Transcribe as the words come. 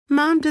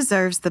Mom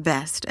deserves the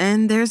best,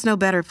 and there's no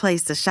better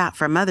place to shop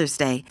for Mother's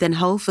Day than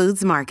Whole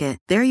Foods Market.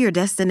 They're your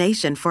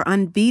destination for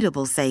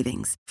unbeatable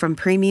savings, from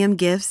premium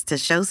gifts to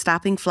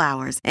show-stopping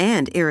flowers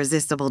and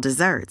irresistible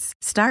desserts.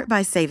 Start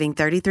by saving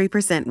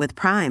 33% with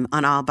Prime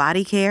on all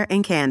body care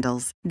and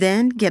candles.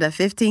 Then get a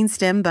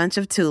 15-stem bunch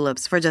of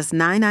tulips for just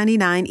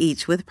 $9.99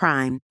 each with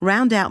Prime.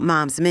 Round out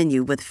Mom's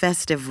menu with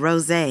festive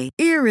rosé,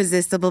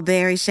 irresistible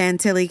berry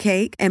chantilly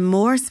cake, and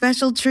more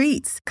special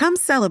treats. Come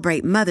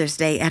celebrate Mother's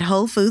Day at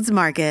Whole Foods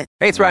Market.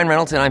 Hey, it's Ryan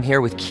Reynolds, and I'm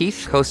here with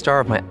Keith, co-star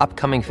of my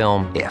upcoming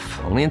film, If,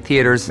 only in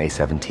theaters May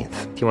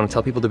 17th. Do you want to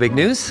tell people the big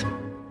news?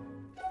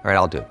 All right,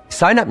 I'll do it.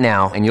 Sign up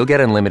now and you'll get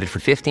unlimited for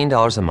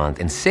 $15 a month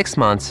and 6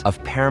 months of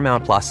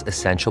Paramount Plus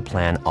Essential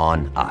Plan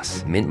on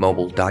us.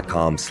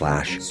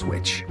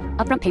 MintMobile.com/switch.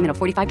 Upfront payment of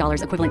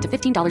 $45 equivalent to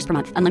 $15 per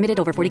month. Unlimited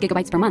over 40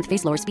 gigabytes per month.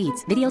 Face lower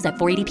speeds. Videos at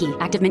 480p.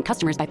 Active Mint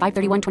customers by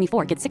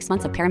 531.24 get 6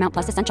 months of Paramount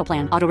Plus Essential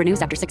Plan. Auto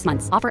renews after 6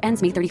 months. Offer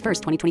ends May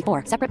 31st,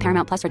 2024. Separate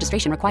Paramount Plus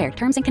registration required.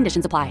 Terms and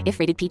conditions apply if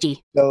rated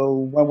PG.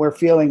 So when we're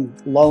feeling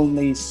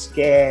lonely,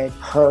 scared,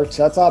 hurt,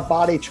 that's our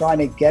body trying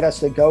to get us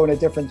to go in a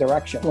different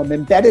direction. When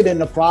embedded in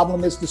the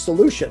problem is the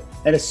solution.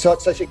 And it's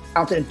such a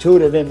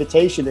counterintuitive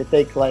invitation to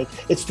think like,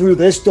 it's through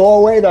this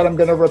doorway that I'm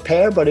going to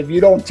repair. But if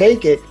you don't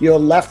take it, you're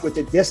left with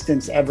the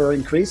distance ever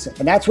increasing.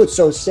 And that's what's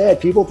so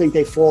sad. People think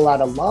they fall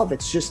out of love.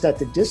 It's just that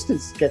the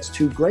distance gets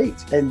too great.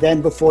 And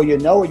then before you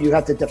know it, you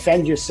have to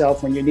defend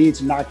yourself when your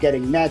needs are not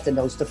getting met. And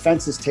those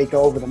defenses take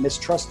over. The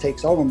mistrust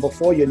takes over. And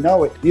before you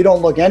know it, you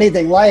don't look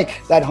anything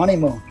like that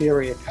honeymoon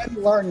period. And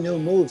learn new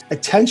moves.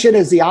 Attention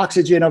is the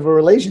oxygen of a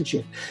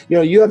relationship. You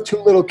know, you have 2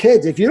 little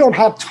kids. If you don't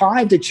have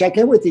time to check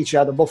in with each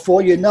other,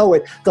 before you know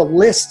it, the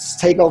lists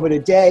take over the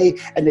day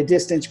and the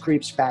distance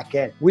creeps back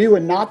in. We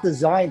were not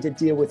designed to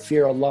deal with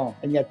fear alone,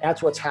 and yet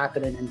that's what's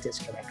happening in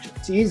disconnection.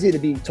 It's easy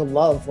to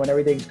love when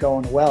everything's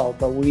going well,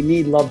 but we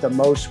need love the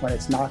most when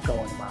it's not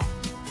going well.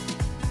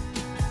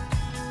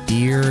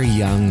 Dear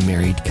young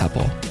married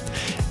couple,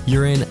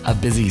 you're in a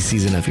busy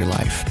season of your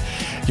life.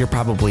 You're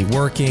probably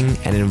working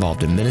and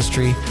involved in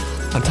ministry.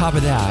 On top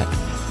of that,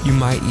 you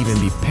might even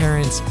be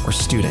parents or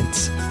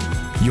students.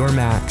 You're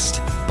maxed,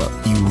 but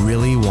you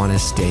really want to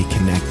stay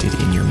connected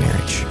in your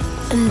marriage.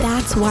 And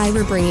that's why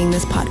we're bringing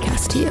this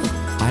podcast to you.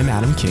 I'm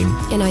Adam King.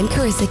 And I'm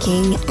Carissa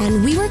King,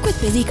 and we work with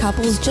busy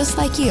couples just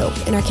like you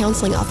in our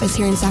counseling office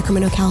here in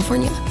Sacramento,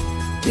 California.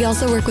 We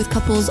also work with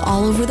couples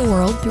all over the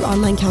world through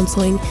online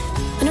counseling,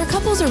 and our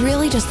couples are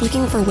really just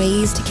looking for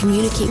ways to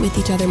communicate with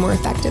each other more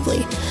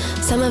effectively.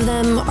 Some of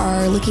them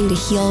are looking to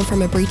heal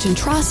from a breach in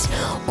trust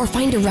or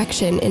find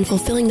direction in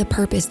fulfilling the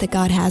purpose that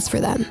God has for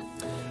them.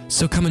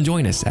 So come and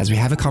join us as we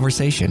have a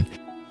conversation.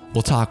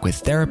 We'll talk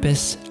with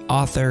therapists,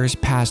 authors,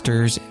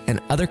 pastors,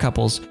 and other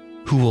couples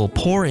who will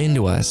pour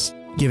into us,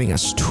 giving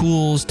us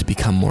tools to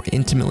become more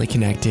intimately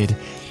connected,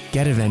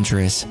 get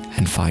adventurous,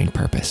 and find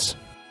purpose.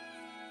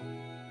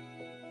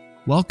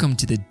 Welcome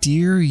to the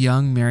Dear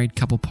Young Married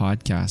Couple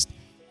podcast.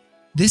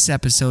 This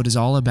episode is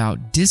all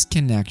about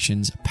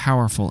Disconnection's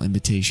powerful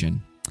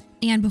invitation.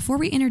 And before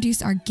we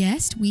introduce our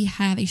guest, we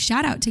have a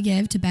shout out to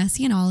give to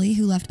Bessie and Ollie,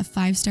 who left a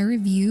 5-star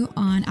review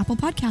on Apple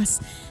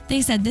Podcasts.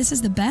 They said, "This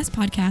is the best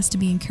podcast to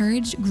be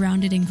encouraged,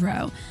 grounded, and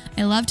grow.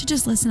 I love to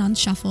just listen on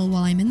shuffle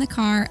while I'm in the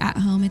car, at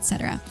home,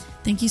 etc.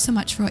 Thank you so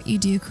much for what you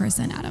do, Carissa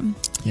and Adam."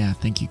 Yeah,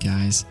 thank you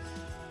guys.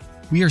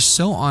 We are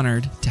so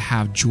honored to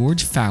have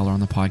George Fowler on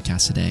the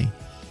podcast today.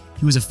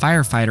 He was a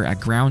firefighter at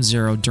Ground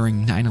Zero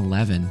during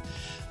 9/11.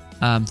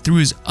 Through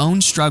his own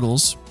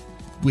struggles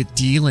with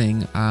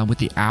dealing with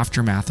the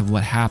aftermath of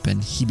what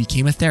happened, he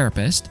became a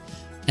therapist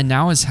and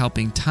now is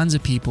helping tons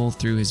of people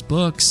through his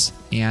books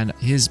and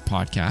his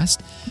podcast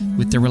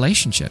with their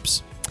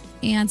relationships.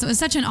 And so it's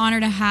such an honor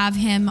to have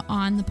him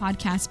on the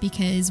podcast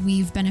because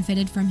we've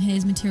benefited from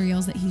his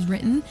materials that he's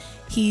written.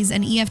 He's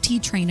an EFT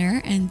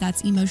trainer, and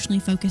that's emotionally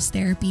focused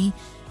therapy.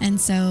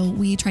 And so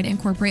we try to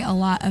incorporate a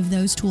lot of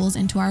those tools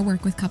into our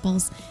work with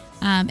couples.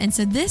 And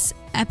so this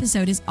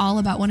episode is all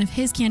about one of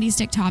his candy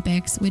stick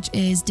topics, which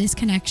is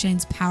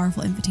disconnection's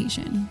powerful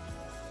invitation.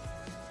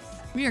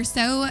 We are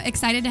so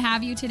excited to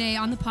have you today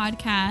on the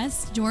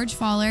podcast, George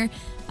Fowler,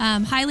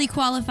 highly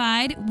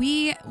qualified.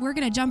 We're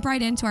going to jump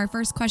right into our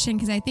first question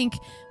because I think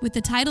with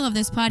the title of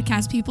this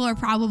podcast, people are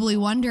probably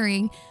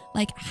wondering,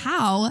 like,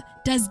 how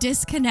does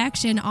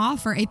disconnection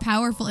offer a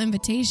powerful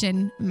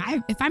invitation?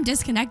 If I'm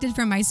disconnected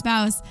from my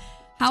spouse,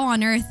 how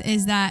on earth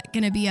is that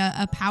going to be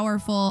a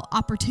powerful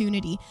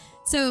opportunity?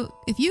 So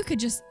if you could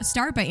just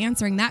start by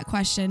answering that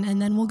question, and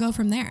then we'll go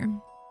from there.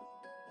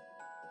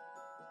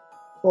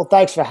 Well,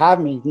 thanks for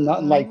having me.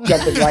 Nothing like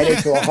jumping right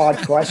into a hard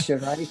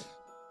question, right?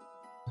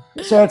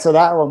 Let's answer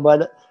that one.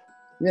 But,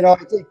 I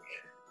think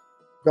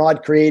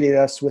God created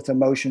us with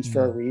emotions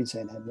for a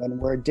reason. And when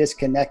we're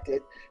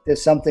disconnected,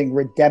 there's something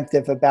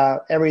redemptive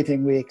about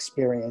everything we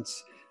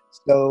experience.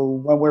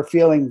 So when we're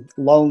feeling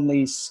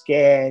lonely,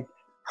 scared,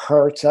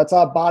 hurt, that's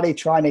our body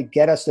trying to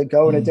get us to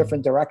go in a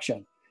different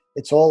direction.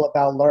 It's all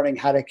about learning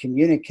how to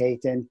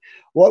communicate. And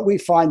what we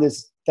find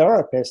as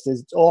therapists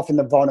is often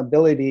the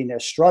vulnerability in their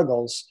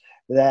struggles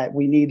that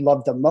we need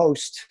love the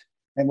most.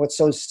 And what's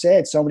so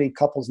sad, so many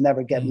couples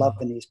never get love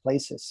in these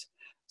places.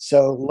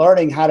 So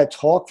learning how to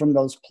talk from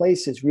those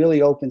places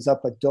really opens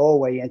up a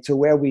doorway into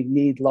where we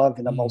need love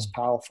in the most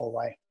powerful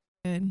way.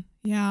 Good.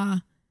 Yeah.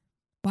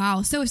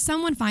 Wow. So if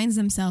someone finds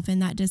themselves in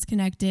that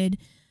disconnected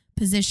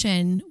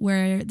position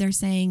where they're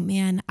saying,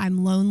 man,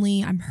 I'm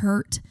lonely, I'm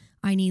hurt,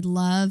 I need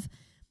love,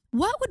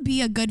 what would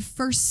be a good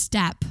first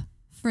step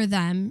for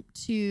them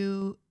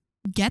to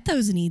get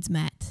those needs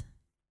met?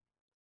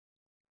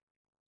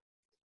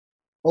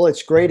 Well,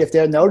 it's great if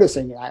they're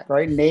noticing that,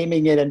 right?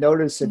 Naming it and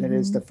noticing it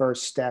is the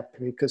first step,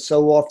 because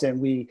so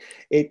often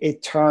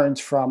it turns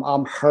from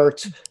I'm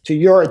hurt to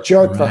you're a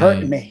jerk for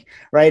hurting me,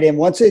 right? And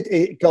once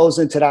it goes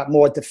into that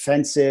more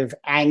defensive,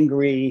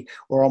 angry,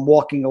 or I'm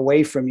walking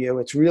away from you,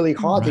 it's really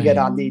hard to get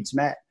our needs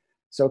met.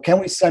 So can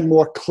we send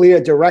more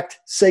clear, direct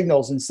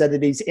signals instead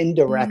of these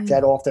indirect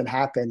that often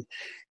happen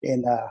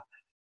in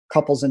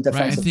couples in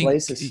defensive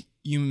places?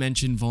 You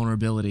mentioned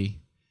vulnerability.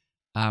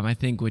 I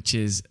think, which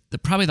is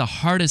probably the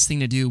hardest thing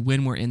to do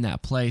when we're in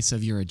that place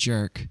of you're a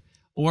jerk,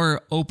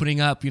 or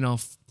opening up.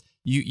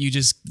 You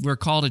just we're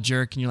called a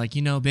jerk, and you're like,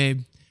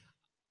 babe,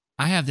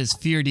 I have this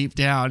fear deep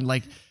down.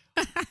 Like,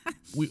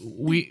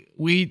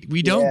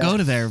 we don't go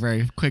to there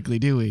very quickly,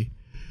 do we?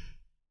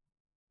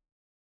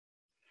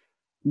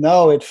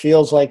 No, it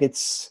feels like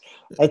it's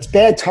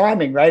bad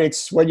timing, right?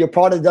 It's when your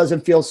partner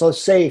doesn't feel so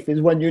safe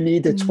is when you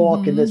need to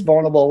talk in this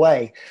vulnerable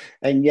way,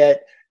 and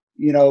yet.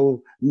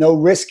 No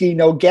risky,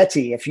 no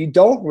getty. If you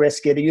don't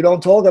risk it or you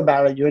don't talk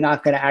about it, you're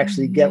not going to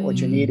actually get what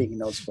you're needing in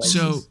those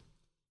places.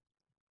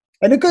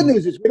 And the good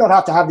news is we don't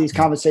have to have these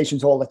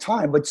conversations all the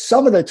time, but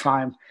some of the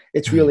time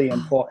it's really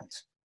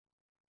important.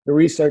 The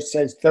research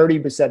says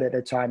 30% of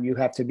the time you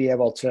have to be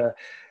able to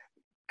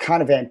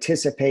kind of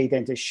anticipate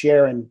and to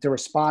share and to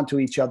respond to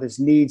each other's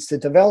needs to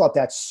develop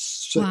that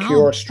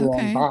secure,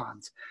 strong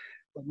bond.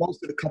 But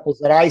most of the couples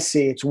that I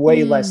see, it's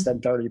way less than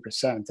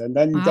 30%. And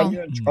then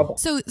you're in trouble.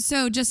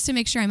 So just to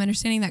make sure I'm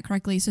understanding that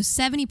correctly, so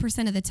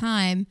 70% of the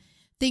time,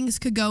 things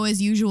could go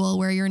as usual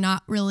where you're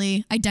not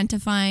really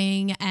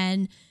identifying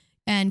and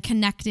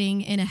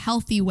connecting in a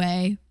healthy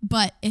way.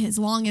 But as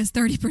long as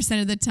 30%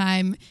 of the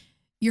time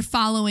you're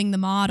following the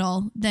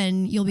model,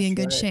 then you'll be in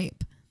good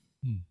shape.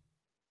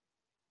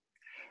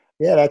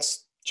 Yeah,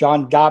 that's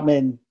John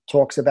Gottman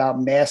talks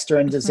about master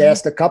and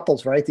disaster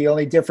couples, right? The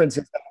only difference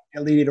is that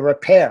ability to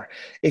repair.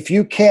 If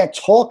you can't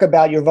talk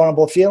about your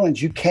vulnerable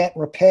feelings, you can't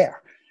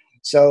repair.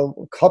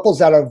 So couples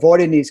that are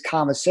avoiding these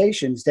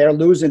conversations, they're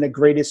losing the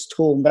greatest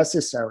tool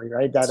necessary,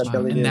 right? That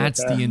ability and to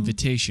that's repair. The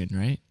invitation,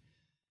 right?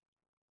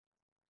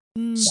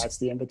 That's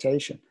the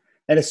invitation.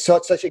 And it's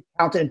such a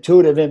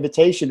counterintuitive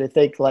invitation to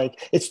think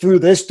like it's through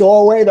this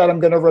doorway that I'm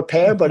going to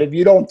repair. But if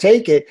you don't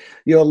take it,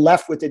 you're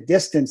left with the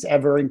distance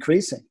ever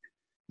increasing.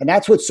 And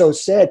that's what's so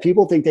sad.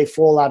 People think they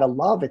fall out of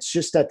love. It's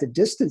just that the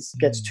distance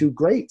gets too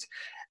great.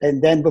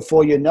 And then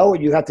before you know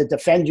it, you have to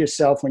defend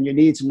yourself when your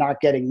needs are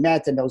not getting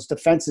met, and those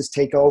defenses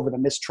take over, the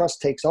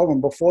mistrust takes over.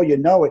 And before you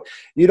know it,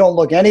 you don't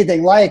look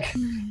anything like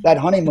that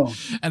honeymoon.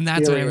 And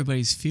that's what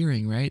everybody's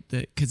fearing, right?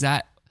 Because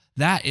that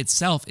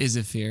itself is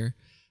a fear.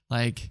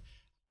 Like,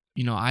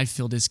 I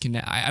feel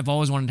disconnect. I've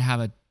always wanted to have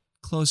a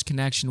close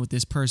connection with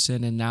this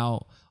person, and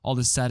now all of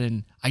a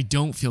sudden I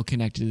don't feel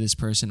connected to this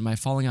person. Am I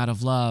falling out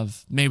of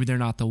love? Maybe they're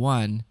not the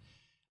one.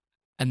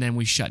 And then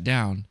we shut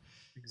down.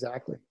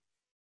 Exactly.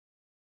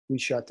 We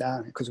shut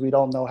down because we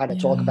don't know how to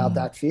talk about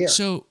that fear.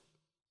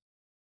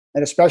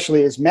 And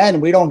especially as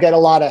men, we don't get a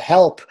lot of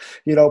help.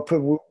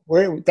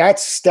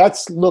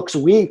 That's looks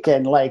weak,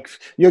 and like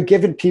you're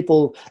giving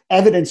people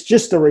evidence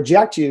just to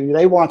reject you.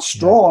 They want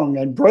strong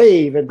and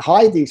brave and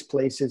hide these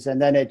places,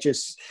 and then it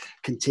just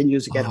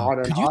continues to get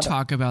harder and harder. Could you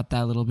talk about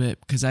that a little bit?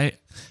 Because I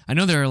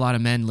know there are a lot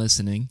of men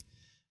listening,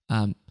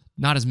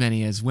 not as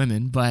many as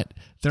women, but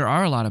there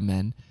are a lot of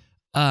men.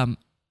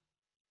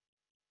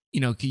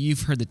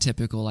 You've heard the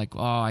typical like,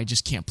 oh, I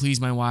just can't please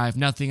my wife.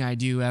 Nothing I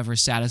do ever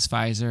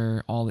satisfies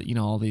her. All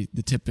the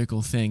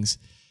typical things.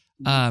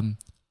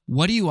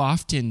 What do you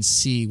often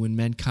see when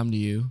men come to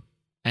you,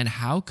 and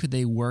how could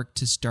they work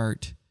to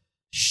start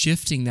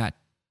shifting that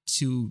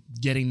to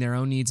getting their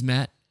own needs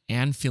met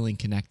and feeling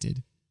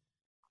connected?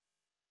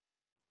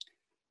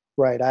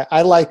 Right.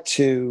 I like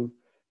to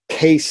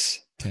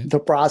pace the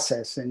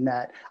process in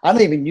that I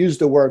don't even use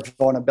the word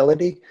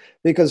vulnerability,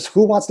 because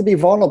who wants to be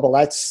vulnerable?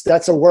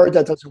 That's a word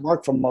that doesn't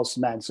work for most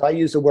men. So I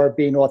use the word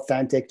being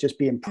authentic, just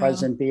being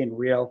present, being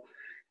real.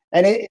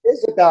 And it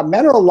is about,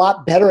 men are a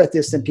lot better at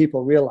this than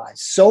people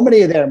realize. So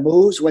many of their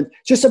moves, when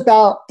just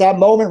about that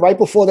moment right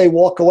before they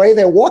walk away,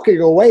 they're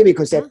walking away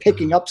because they're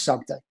picking up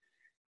something.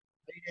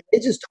 They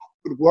just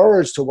don't put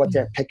words to what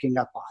they're picking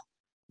up on,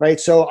 right?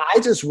 So I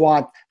just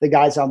want the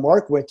guys I'm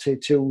working with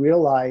to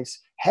realize,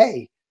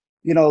 hey,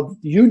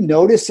 you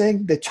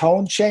noticing the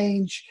tone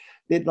change,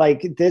 that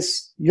like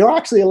this, you're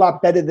actually a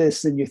lot better at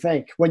this than you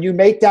think. When you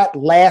make that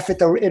laugh at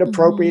the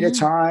inappropriate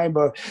time,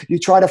 or you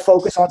try to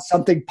focus on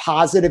something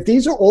positive,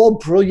 these are all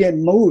brilliant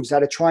moves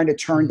that are trying to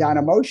turn down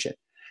emotion.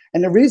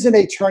 And the reason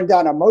they turn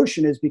down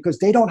emotion is because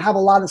they don't have a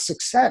lot of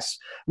success.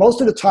 Most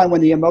of the time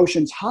when the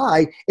emotion's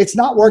high, it's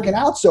not working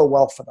out so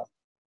well for them.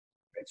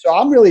 So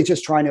I'm really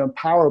just trying to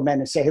empower men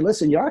and say, hey,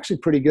 listen, you're actually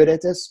pretty good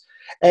at this.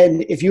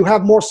 And if you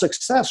have more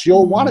success,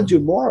 you'll want to do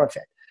more of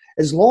it.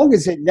 As long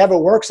as it never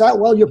works out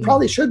well, you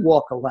probably should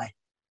walk away.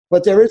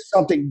 But there is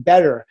something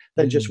better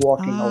than just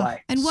walking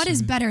away. And what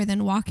is better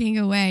than walking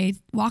away?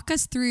 Walk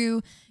us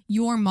through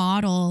your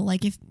model.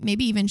 Like, if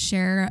maybe even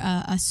share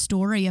a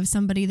story of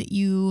somebody that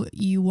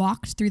you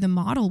walked through the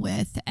model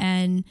with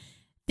and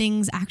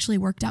things actually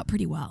worked out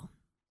pretty well.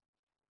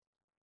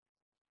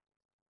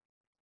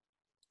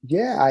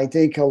 Yeah, I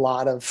think a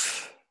lot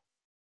of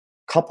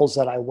couples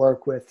that I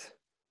work with,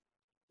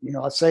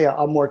 let's say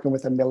I'm working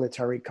with a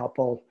military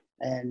couple,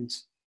 and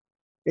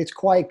it's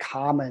quite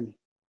common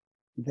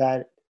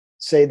that,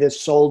 say, this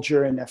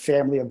soldier in a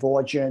family of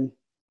origin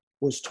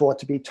was taught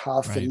to be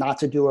tough and not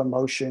to do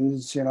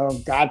emotions.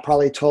 Dad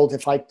probably told,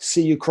 if I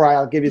see you cry,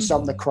 I'll give you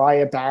something to cry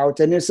about.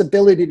 And this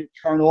ability to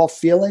turn off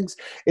feelings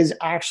is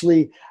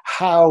actually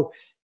how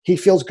he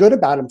feels good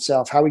about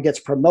himself, how he gets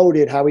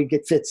promoted, how he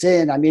fits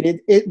in. I mean,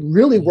 it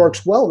really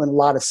works well in a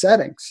lot of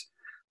settings.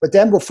 But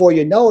then before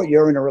you know it,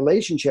 you're in a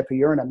relationship or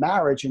you're in a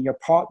marriage and your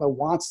partner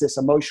wants this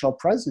emotional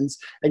presence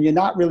and you're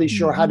not really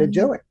sure how to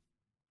do it.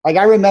 Like,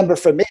 I remember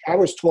for me, I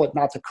was taught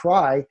not to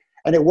cry,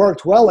 and it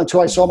worked well until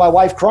I saw my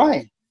wife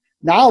crying.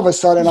 Now, all of a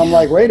sudden, I'm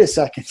like, wait a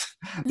second.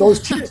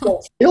 Those tears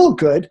don't feel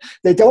good.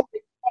 They don't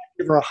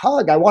give her a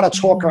hug. I want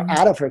to talk her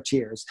out of her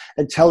tears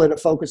and tell her to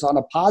focus on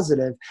a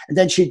positive. And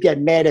then she'd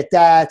get mad at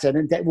that,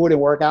 and that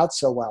wouldn't work out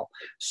so well.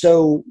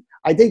 So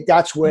I think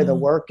that's where the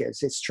work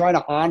is. It's trying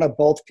to honor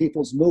both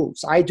people's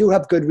moves. I do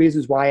have good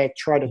reasons why I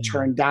try to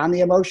turn down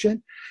the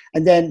emotion.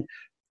 And then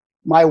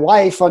my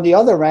wife, on the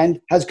other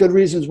end, has good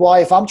reasons why,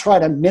 if I'm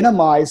trying to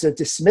minimize or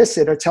dismiss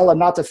it or tell her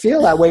not to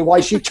feel that way, why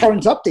she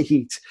turns up the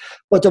heat.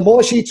 But the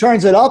more she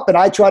turns it up and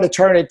I try to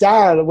turn it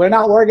down, we're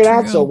not working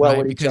out so well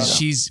with each other. Because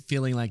she's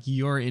feeling like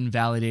you're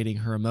invalidating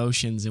her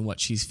emotions and what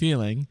she's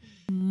feeling.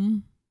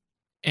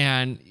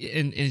 And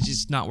it's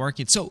just not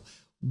working. So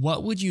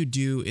what would you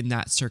do in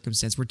that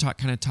circumstance? We're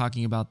kind of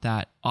talking about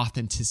that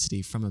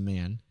authenticity from a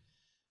man.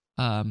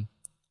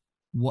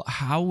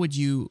 How would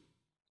you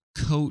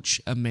coach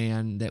a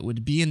man that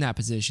would be in that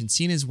position,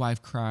 seeing his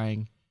wife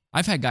crying?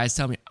 I've had guys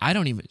tell me,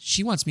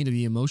 she wants me to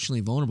be emotionally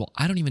vulnerable.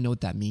 I don't even know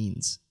what that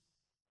means.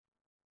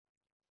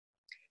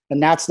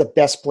 And that's the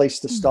best place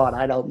to start.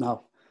 I don't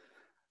know.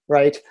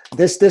 Right?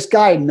 This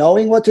guy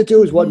knowing what to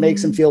do is what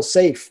makes him feel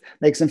safe,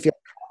 makes him feel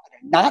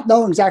confident. Not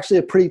knowing is actually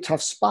a pretty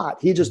tough spot.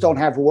 He just don't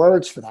have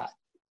words for that.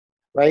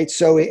 Right?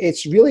 So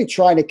it's really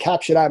trying to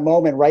capture that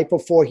moment right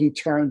before he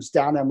turns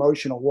down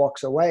emotion or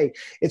walks away.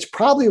 It's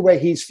probably where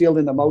he's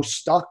feeling the most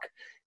stuck.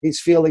 He's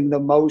feeling the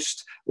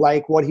most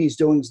like what he's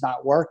doing is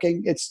not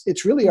working.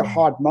 It's really a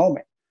hard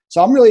moment.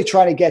 So I'm really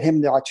trying to get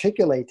him to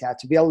articulate that,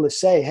 to be able to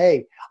say,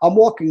 hey, I'm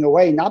walking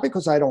away, not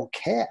because I don't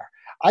care.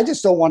 I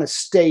just don't want to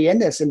stay in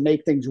this and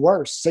make things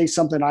worse, say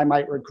something I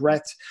might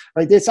regret.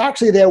 Right? It's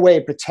actually their way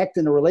of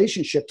protecting the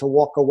relationship to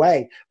walk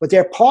away. But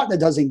their partner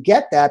doesn't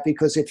get that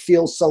because it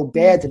feels so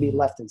bad to be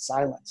left in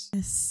silence.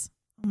 Yes.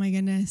 Oh my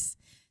goodness.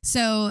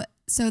 So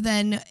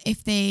then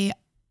if they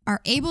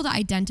are able to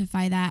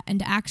identify that and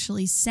to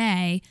actually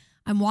say,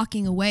 I'm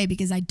walking away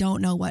because I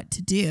don't know what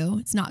to do,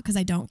 it's not because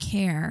I don't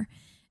care,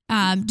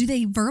 do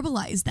they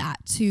verbalize that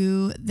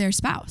to their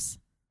spouse?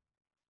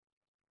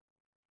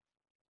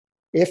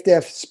 If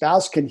their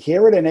spouse can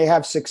hear it and they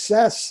have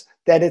success,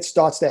 then it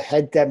starts to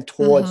head them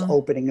towards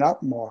opening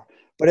up more.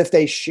 But if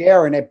they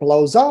share and it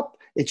blows up,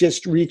 it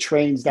just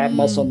retrains that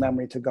muscle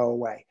memory to go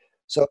away.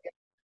 So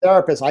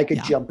therapist, I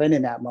could jump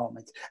in that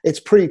moment.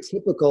 It's pretty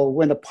typical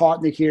when the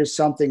partner hears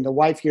something, the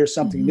wife hears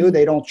something new,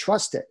 they don't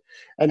trust it.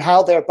 And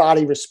how their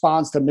body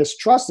responds to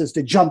mistrust is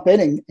to jump in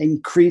and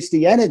increase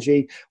the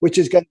energy, which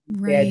is going to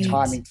be bad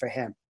timing for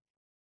him.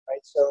 Right?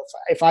 So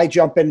if I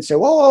jump in and say,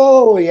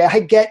 whoa, yeah,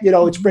 I get,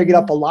 it's bringing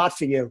up a lot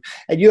for you.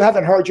 And you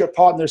haven't heard your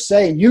partner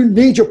saying, you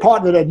need your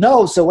partner to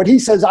know. So when he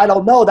says, I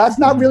don't know, that's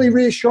not really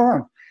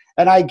reassuring.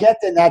 And I get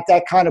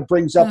that kind of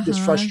brings up this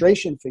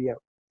frustration for you.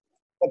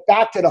 But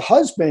back to the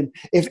husband,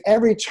 if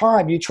every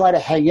time you try to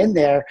hang in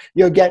there,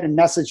 you're getting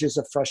messages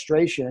of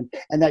frustration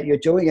and that you're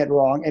doing it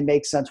wrong, it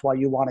makes sense why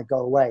you want to go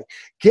away.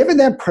 Giving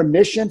them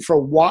permission for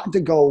wanting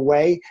to go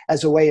away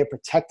as a way of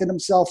protecting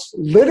themselves,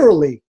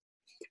 literally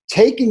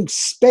taking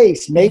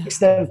space makes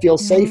them feel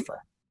safer.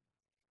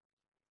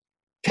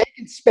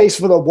 Taking space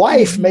for the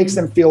wife makes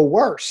them feel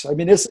worse. I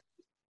mean, this is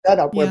a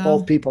setup where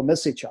both people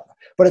miss each other.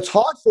 But it's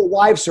hard for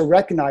wives to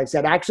recognize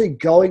that actually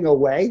going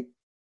away,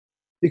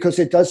 because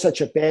it does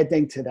such a bad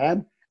thing to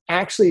them,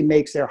 actually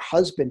makes their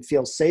husband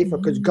feel safer.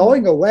 Because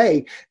going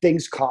away,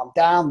 things calm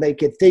down. They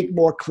can think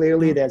more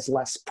clearly. There's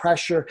less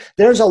pressure.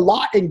 There's a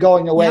lot in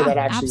going away that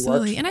actually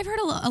works. And I've heard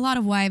a lot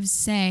of wives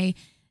say,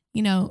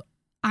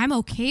 I'm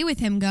okay with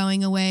him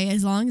going away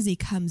as long as he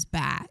comes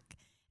back.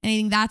 And I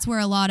think that's where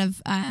a lot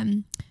of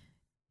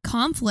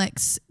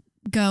conflicts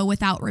go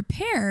without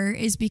repair,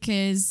 is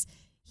because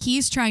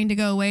he's trying to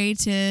go away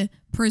to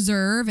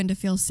preserve and to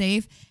feel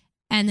safe.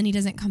 and then he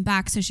doesn't come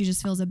back. So she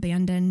just feels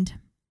abandoned.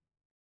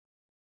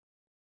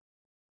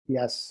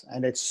 Yes,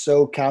 and it's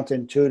so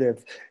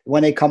counterintuitive.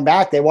 When they come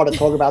back, they want to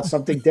talk about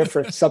something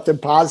different, something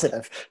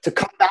positive. To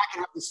come back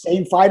and have the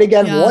same fight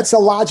again, what's the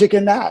logic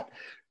in that?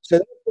 So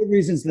there's good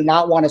reasons to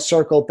not want to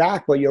circle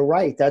back, but you're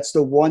right. That's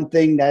the one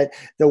thing that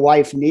the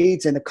wife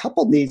needs and the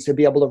couple needs to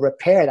be able to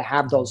repair, to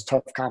have those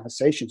tough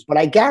conversations. But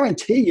I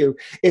guarantee you,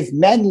 if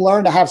men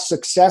learn to have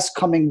success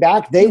coming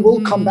back, they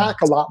will come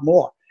back a lot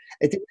more.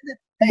 At the end of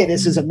the day,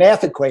 this is a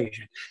math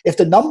equation. If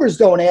the numbers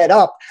don't add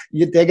up,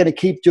 they're going to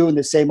keep doing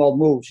the same old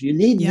moves. You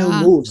need new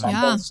moves on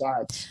both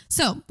sides.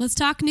 So let's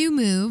talk new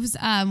moves.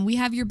 We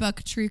have your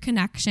book, True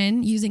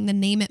Connection, using the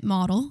Name It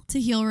model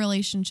to heal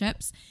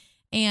relationships.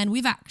 And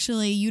we've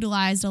actually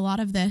utilized a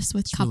lot of this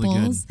with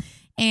couples.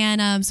 Really,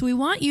 and so we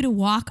want you to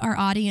walk our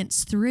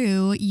audience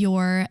through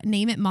your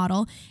Name It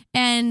model.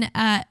 And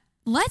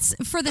let's,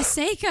 for the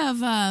sake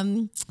of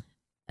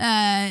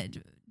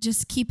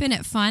just keeping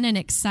it fun and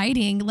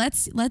exciting,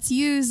 let's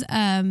use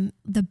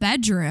the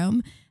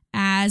bedroom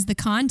as the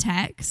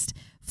context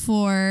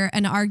for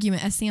an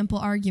argument, a sample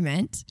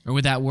argument. Or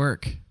would that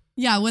work?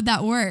 Yeah, would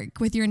that work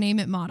with your Name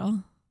It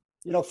model?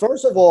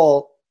 First of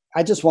all,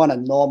 I just want to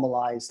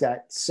normalize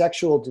that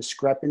sexual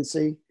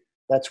discrepancy.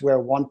 That's where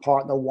one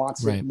partner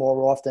wants it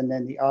more often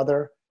than the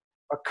other,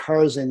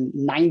 occurs in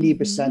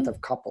 90%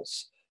 of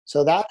couples.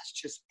 So that's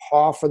just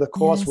par for the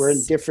course. Yes. We're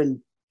in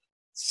different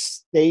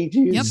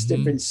stages,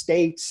 different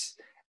states,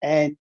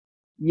 and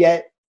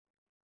yet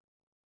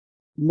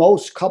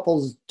most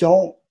couples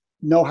don't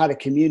know how to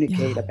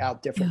communicate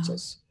about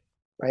differences.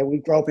 Right? We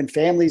grow up in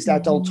families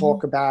that don't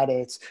talk about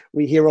it.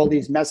 We hear all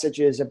these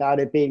messages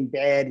about it being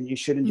bad and you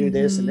shouldn't do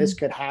this and this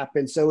could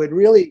happen. So it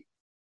really,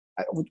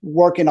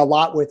 working a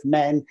lot with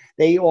men,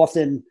 they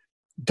often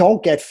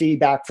don't get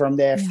feedback from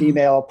their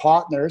female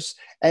partners,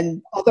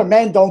 and other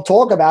men don't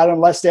talk about it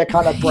unless they're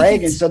kind of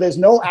bragging. So there's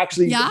no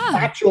actual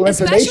information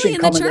especially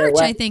in the coming church,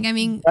 their way. I think. I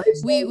mean,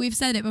 we've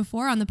said it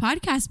before on the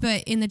podcast,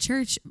 but in the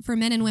church, for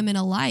men and women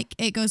alike,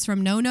 it goes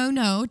from no, no,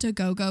 no to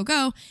go, go,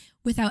 go,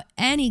 without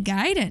any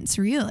guidance,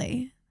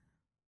 really.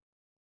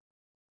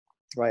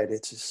 Right.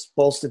 It's just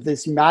supposed to be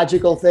this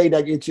magical thing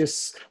that you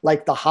just,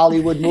 like the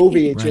Hollywood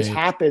movie, it just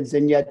happens.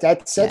 And yet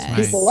that sets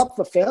people up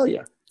for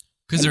failure.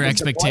 Because their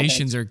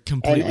expectations are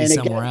completely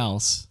somewhere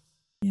else.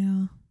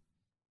 Yeah.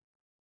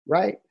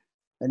 Right.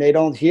 And they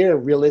don't hear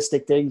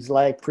realistic things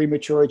like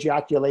premature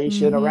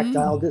ejaculation,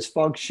 erectile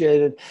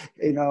dysfunction.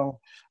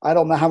 I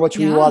don't know how much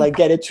we want to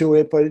get into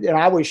it, but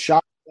I was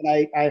shocked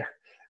when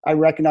I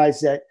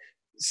recognized that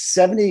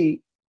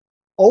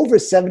over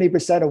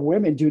 70% of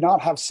women do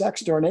not have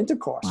sex during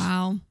intercourse.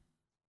 Wow.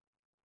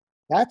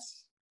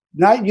 That's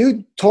not,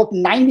 you talk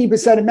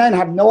 90% of men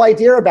have no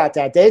idea about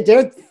that.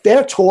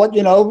 They're taught,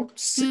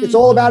 it's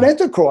all about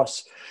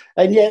intercourse.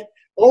 And yet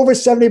over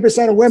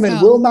 70% of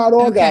women will not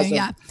orgasm.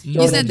 Yeah.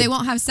 You said they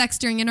won't have sex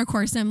during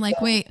intercourse. I'm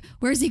like, wait,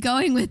 where's he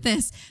going with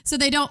this? So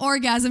they don't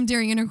orgasm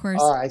during intercourse.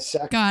 All right.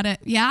 Sex. Got it.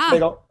 Yeah. They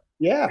don't.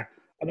 Yeah.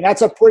 I mean,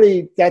 that's a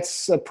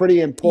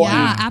pretty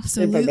important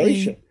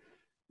information.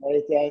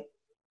 Right?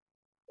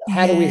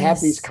 How do we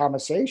have these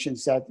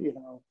conversations that,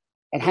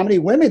 and how many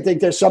women think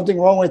there's something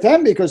wrong with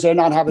them because they're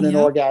not having an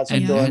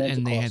orgasm during intercourse?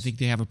 And I think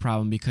they have a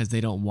problem because they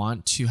don't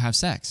want to have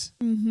sex.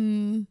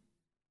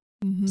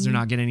 Because they're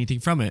not getting anything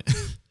from it.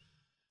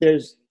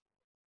 There's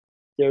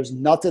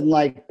nothing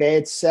like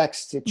bad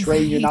sex to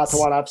train you not to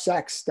want to have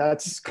sex.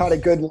 That's kind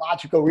of good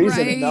logical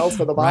reasoning,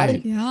 for the body.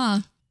 Right. Yeah.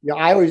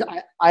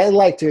 Yeah, I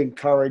like to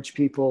encourage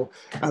people.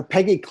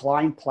 Peggy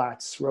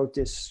Kleinplatz wrote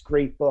this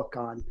great book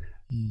on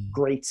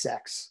great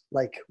sex.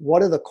 Like,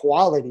 what are the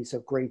qualities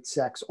of great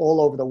sex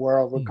all over the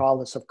world,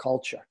 regardless of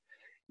culture?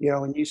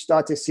 And you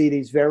start to see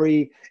these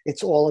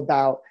it's all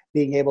about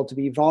being able to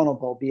be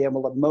vulnerable, be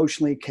able to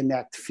emotionally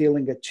connect,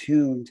 feeling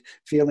attuned,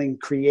 feeling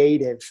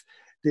creative,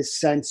 this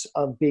sense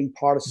of being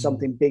part of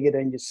something bigger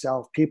than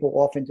yourself. People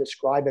often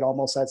describe it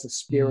almost as a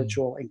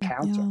spiritual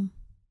encounter. Yeah.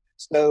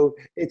 So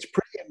it's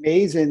pretty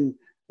amazing.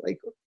 Like,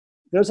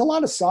 there's a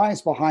lot of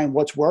science behind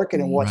what's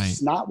working and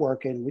what's not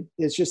working.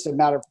 It's just a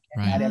matter of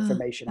getting that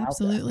information out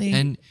there.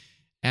 Absolutely.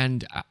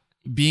 And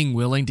being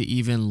willing to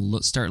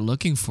even start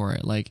looking for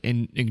it, like,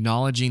 and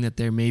acknowledging that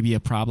there may be a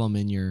problem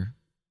in your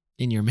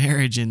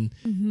marriage, and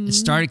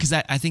start, because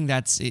I think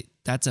that's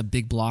a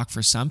big block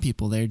for some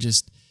people. They're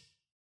just,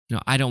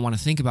 I don't want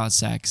to think about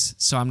sex,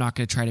 so I'm not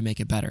going to try to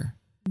make it better.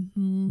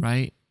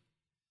 Right?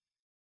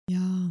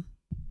 Yeah.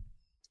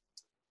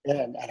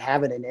 And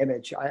having an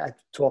image. I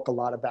talk a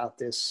lot about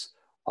this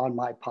on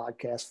my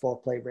podcast,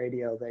 Foreplay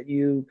Radio, that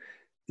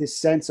this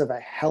sense of a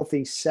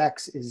healthy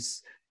sex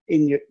is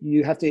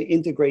you have to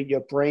integrate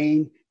your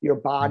brain, your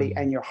body,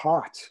 and your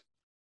heart.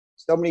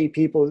 So many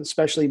people,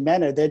 especially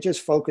men, they're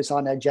just focused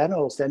on their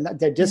genitals.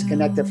 They're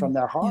disconnected from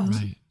their hearts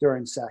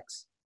during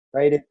sex,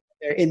 right?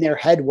 They're in their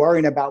head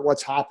worrying about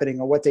what's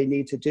happening or what they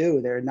need to do.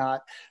 They're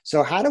not.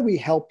 So how do we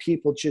help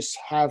people just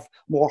have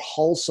more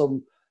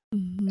wholesome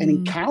an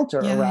encounter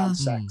around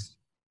sex?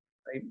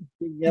 Right?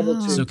 Being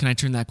able to. So can I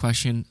turn that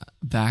question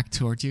back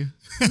toward you?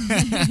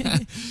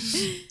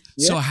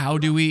 So how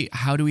do we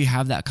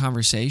have that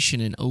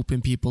conversation and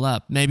open people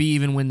up? Maybe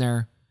even when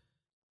they're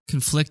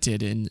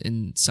conflicted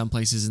in some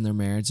places in their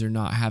marriage, they're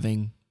not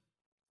having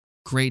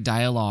great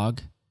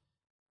dialogue.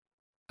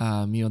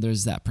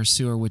 There's that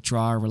pursuer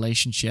withdrawer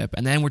relationship,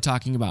 and then we're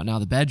talking about now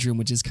the bedroom,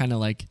 which is kind of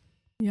like,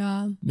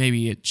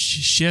 maybe it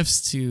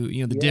shifts to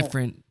the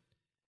different.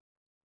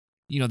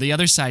 The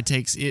other side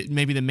takes it.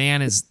 Maybe the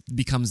man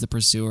becomes the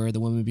pursuer, the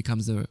woman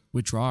becomes the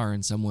withdrawer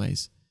in some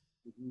ways.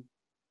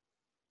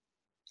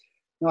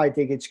 No, I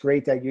think it's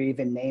great that you're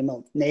even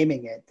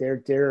naming it.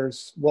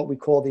 There's what we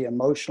call the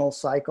emotional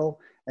cycle,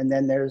 and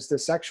then there's the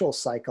sexual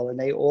cycle, and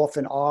they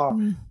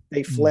often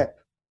they flip.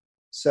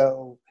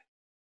 So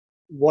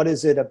what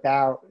is it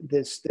about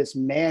this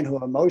man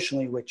who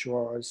emotionally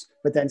withdraws,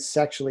 but then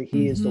sexually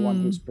he is the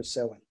one who's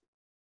pursuing?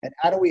 And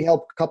how do we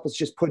help couples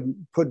just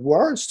put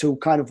words to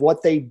kind of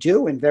what they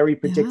do in very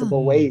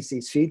predictable ways,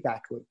 these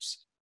feedback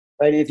loops,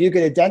 right? If you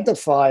could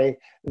identify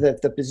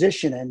the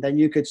position, and then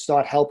you could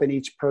start helping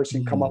each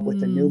person come up with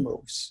the new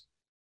moves,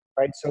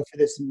 right? So for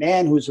this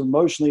man who's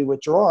emotionally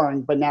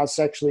withdrawing, but now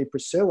sexually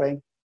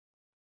pursuing,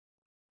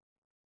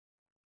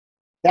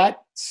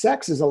 that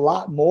sex is a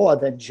lot more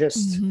than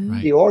just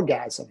the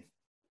orgasm.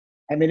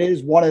 I mean, it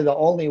is one of the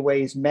only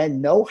ways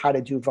men know how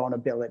to do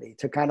vulnerability,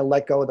 to kind of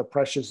let go of the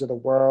pressures of the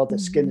world, the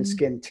skin to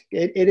skin.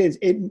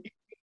 It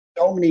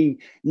so many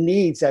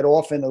needs that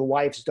often the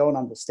wives don't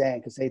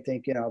understand, because they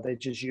think, they're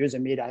just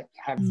using me to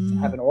have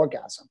an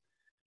orgasm,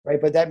 right?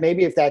 But that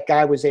maybe if that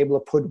guy was able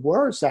to put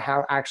words to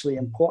how actually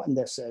important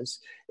this is,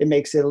 it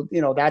makes it,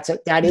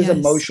 that is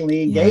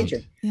emotionally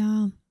engaging.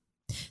 Yeah.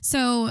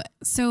 So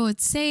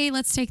let's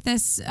take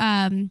this,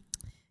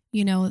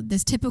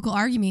 this typical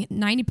argument.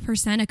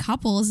 90% of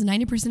couples,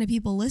 90% of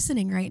people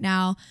listening right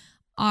now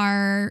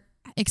are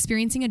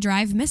experiencing a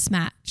drive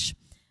mismatch.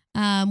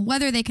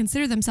 Whether they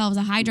consider themselves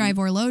a high drive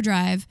or low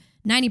drive,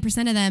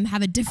 90% of them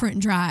have a different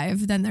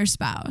drive than their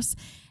spouse.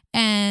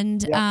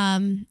 And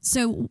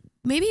so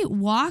maybe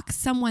walk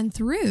someone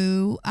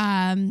through,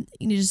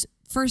 just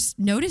first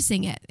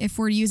noticing it. If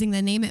we're using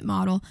the name it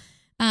model,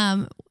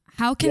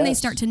 how can they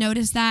start to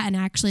notice that and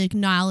actually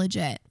acknowledge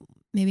it?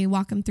 Maybe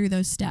walk them through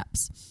those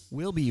steps.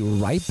 We'll be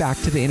right back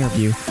to the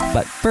interview,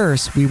 but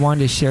first we wanted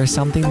to share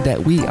something that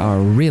we are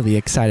really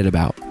excited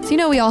about.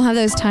 So, we all have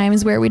those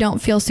times where we don't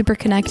feel super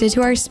connected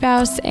to our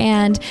spouse,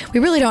 and we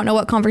really don't know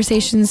what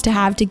conversations to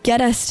have to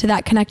get us to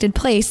that connected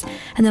place.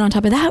 And then on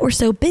top of that, we're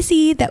so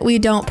busy that we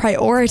don't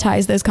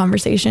prioritize those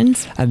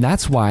conversations. And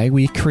that's why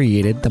we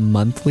created the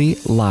monthly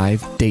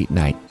live date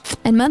night.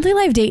 And monthly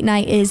live date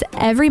night is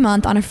every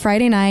month on a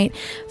Friday night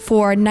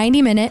for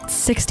 90 minutes,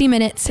 60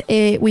 minutes.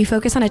 We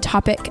focus on a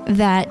topic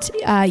that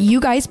you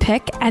guys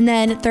pick, and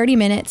then 30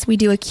 minutes we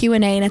do a Q&A,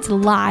 and it's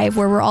live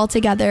where we're all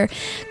together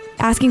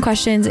asking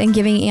questions and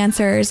giving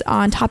answers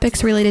on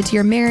topics related to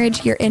your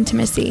marriage, your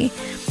intimacy.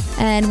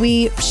 And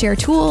we share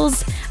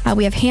tools.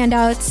 We have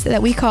handouts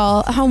that we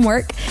call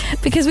homework,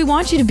 because we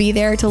want you to be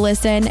there to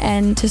listen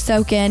and to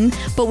soak in,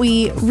 but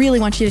we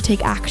really want you to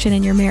take action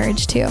in your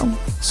marriage too.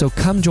 So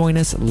come join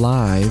us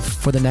live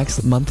for the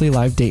next monthly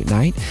live date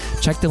night.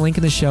 Check the link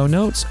in the show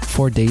notes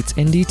for dates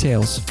and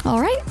details. All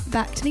right,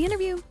 back to the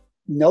interview.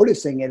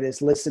 Noticing it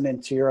is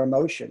listening to your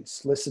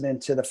emotions, listening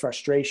to the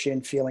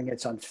frustration, feeling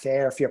it's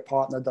unfair if your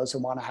partner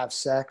doesn't want to have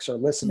sex, or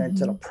listening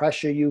to the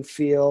pressure you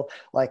feel,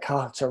 like,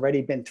 it's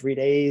already been 3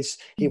 days,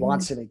 he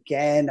wants it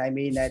again. I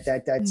mean,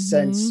 that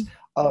sense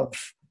of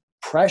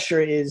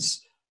pressure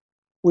is,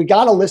 we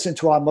got to listen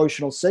to our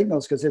emotional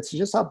signals, because it's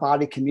just our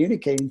body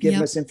communicating,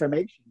 giving us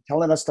information,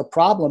 telling us the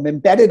problem.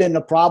 Embedded in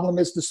the problem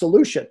is the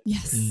solution.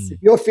 Yes.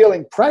 If you're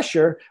feeling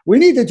pressure, we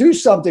need to do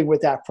something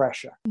with that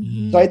pressure.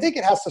 So I think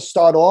it has to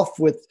start off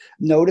with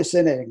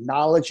noticing and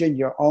acknowledging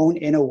your own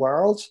inner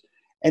world.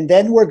 And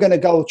then we're going to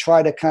go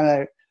try to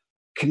kind of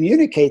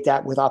communicate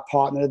that with our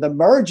partner. The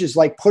merge is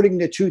like putting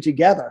the two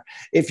together.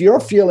 If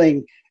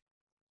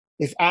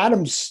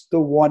Adam's the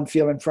one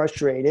feeling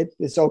frustrated,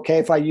 it's okay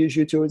if I use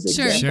you two as an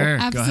example. Sure,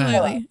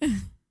 absolutely.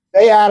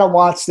 Say Adam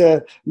wants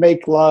to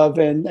make love,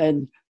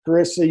 and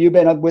Carissa, you've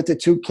been with the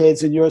two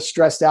kids and you're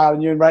stressed out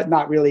and you're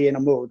not really in a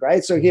mood,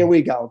 right? So here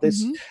we go.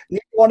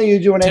 Neither one of you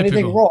doing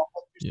anything wrong.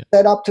 You're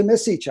set up to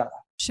miss each other.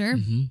 Sure.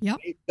 Yep.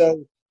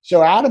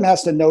 So Adam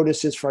has to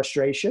notice his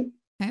frustration,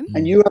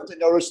 and you have to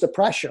notice the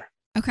pressure.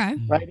 Okay.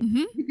 Right?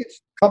 You can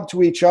come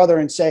to each other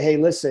and say, hey,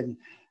 listen,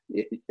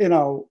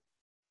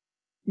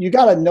 you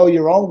got to know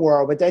your own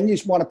world, but then you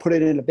just want to put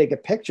it in a bigger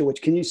picture,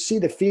 which can you see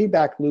the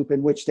feedback loop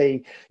in which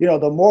they,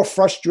 the more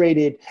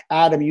frustrated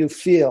Adam you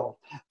feel,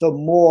 the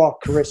more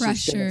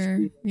Carissa's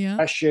going to feel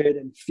pressured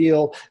and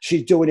feel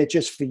she's doing it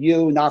just for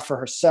you, not for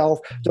herself.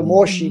 The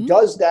more she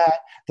does that,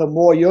 the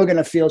more you're going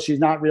to feel she's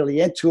not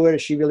really into it, or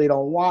she really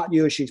don't want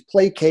you, or she's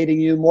placating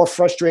you, more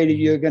frustrated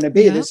you're going to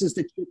be. This is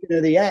the chicken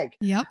or the egg.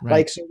 Yep.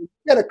 Like, so you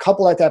get a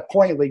couple at that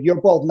point, like you're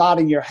both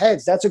nodding your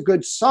heads. That's a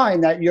good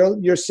sign that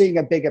you're seeing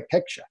a bigger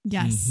picture.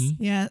 Yes.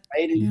 Yeah.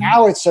 Right. And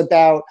now it's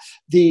about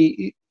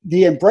the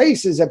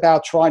embrace is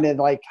about trying to,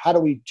 like, how do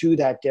we do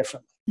that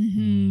differently?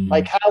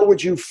 Like, how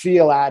would you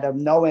feel,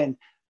 Adam, knowing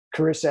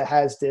Carissa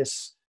has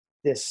this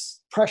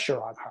this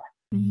pressure on her.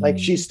 Like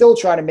she's still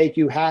trying to make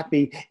you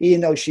happy,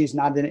 even though she's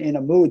not in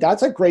a mood.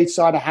 That's a great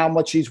sign of how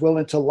much she's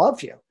willing to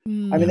love you.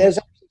 I mean, there's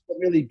some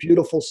really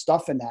beautiful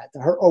stuff in that.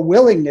 Her a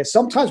willingness.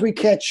 Sometimes we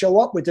can't show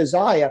up with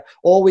desire.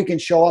 All we can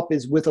show up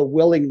is with a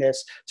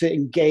willingness to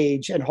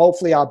engage, and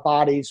hopefully our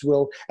bodies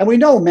will. And we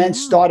know men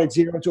start at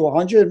 0 to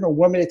 100, and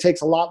women it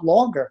takes a lot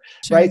longer,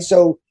 right?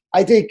 So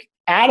I think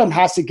Adam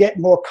has to get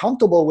more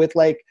comfortable with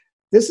like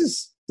this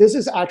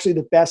is actually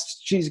the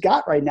best she's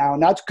got right now,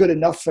 and that's good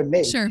enough for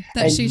me. Sure,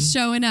 that she's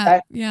showing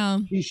up. Yeah,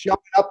 she's showing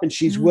up, and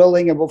she's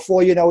willing, and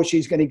before you know it,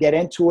 she's going to get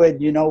into it.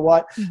 You know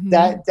what?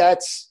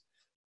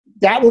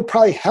 That will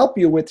probably help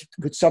you with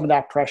some of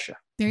that pressure.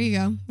 There you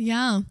go.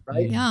 Yeah.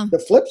 Right. Yeah. The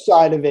flip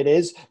side of it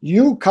is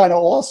you kind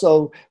of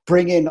also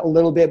bring in a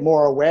little bit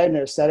more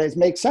awareness that it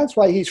makes sense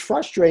why he's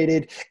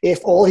frustrated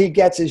if all he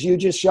gets is you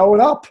just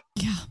showing up.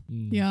 Yeah.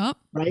 Yeah.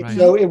 Right.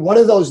 So in one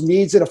of those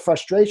needs of the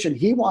frustration,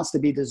 he wants to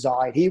be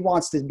desired. He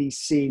wants to be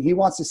seen. He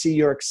wants to see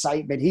your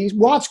excitement. He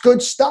wants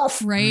good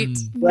stuff. Right.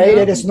 Right.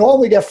 And it's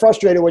normally get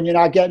frustrated when you're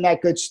not getting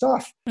that good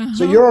stuff.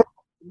 So you're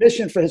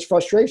permission for his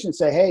frustration,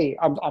 say, hey,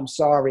 I'm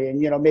sorry. And,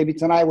 maybe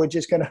tonight we're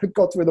just going to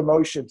go through the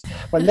motions.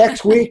 But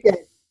next weekend,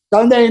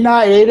 Sunday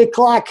night,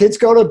 8:00, kids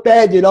go to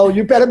bed,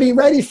 you better be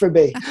ready for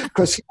me.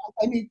 Because,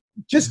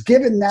 just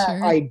given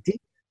that idea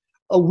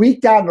a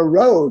week down the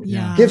road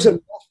gives him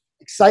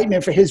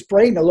excitement for his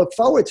brain to look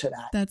forward to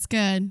that. That's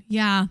good.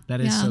 Yeah.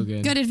 That is so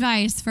good. Good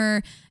advice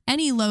for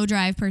any low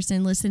drive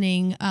person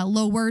listening,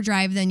 lower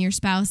drive than your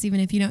spouse, even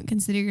if you don't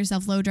consider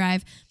yourself low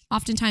drive.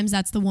 Oftentimes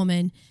that's the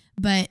woman.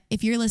 But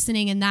if you're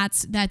listening and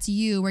that's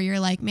you, where you're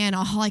like, man,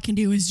 all I can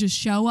do is just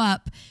show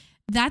up.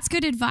 That's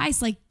good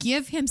advice. Like,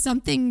 give him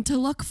something to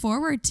look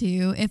forward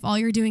to. If all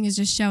you're doing is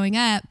just showing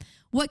up,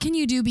 what can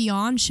you do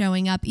beyond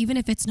showing up, even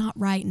if it's not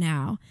right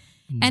now?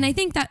 And I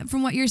think that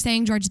from what you're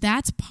saying, George,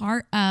 that's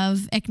part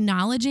of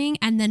acknowledging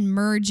and then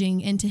merging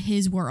into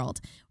his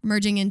world,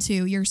 merging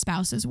into your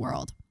spouse's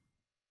world.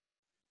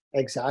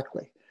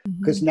 Exactly.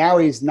 Because now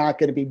he's not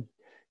going to be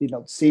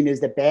seen as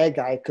the bad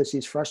guy because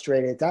he's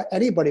frustrated. That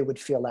anybody would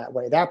feel that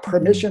way. That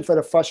permission for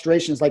the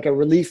frustration is like a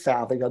relief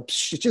valve. It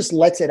just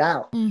lets it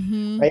out.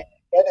 Right?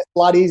 And it's a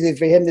lot easier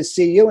for him to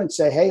see you and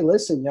say, hey,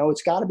 listen,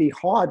 it's got to be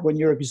hard when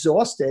you're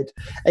exhausted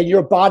and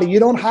your body,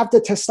 you don't have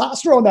the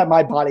testosterone that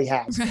my body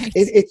has. Right.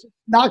 It's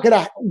not going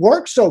to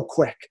work so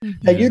quick.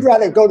 And you'd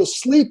rather go to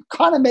sleep.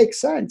 Kind of makes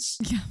sense.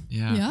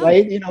 Yeah.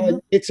 Right?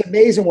 It's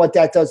amazing what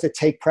that does to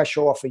take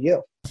pressure off of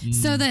you.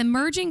 So the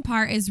emerging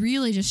part is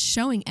really just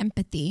showing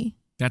empathy.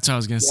 That's what I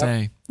was going to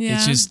say.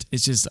 Yeah.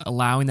 It's just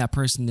allowing that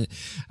person to,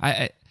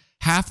 I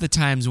half the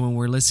times when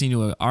we're listening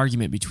to an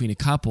argument between a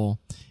couple,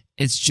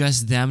 it's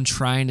just them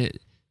trying to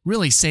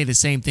really say the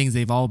same things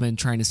they've all been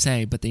trying to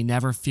say, but they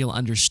never feel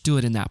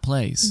understood in that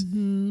place.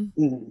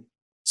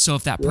 So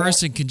if that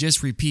person can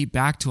just repeat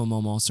back to them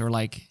almost, or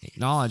like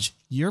acknowledge,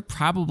 you're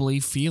probably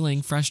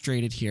feeling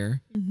frustrated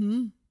here.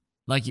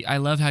 Like, I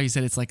love how you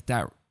said it's like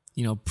that,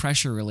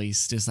 pressure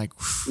release, just like,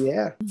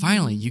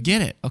 finally, you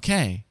get it.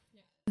 Okay.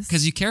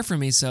 Because you care for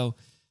me, so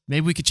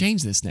maybe we could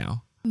change this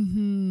now.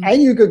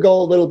 And you could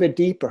go a little bit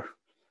deeper.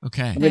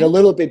 Okay. A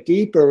little bit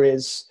deeper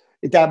is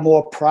that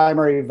more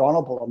primary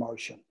vulnerable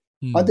emotion.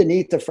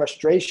 Underneath the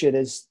frustration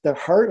is the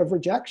hurt of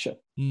rejection.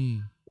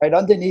 Right?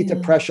 Underneath the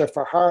pressure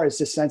for her is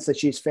the sense that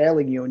she's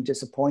failing you and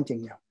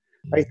disappointing you.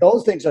 Right?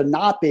 Those things are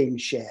not being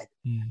shared.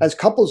 As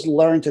couples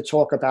learn to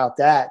talk about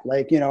that,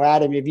 like,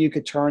 Adam, if you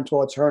could turn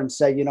towards her and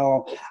say,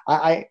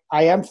 I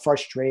am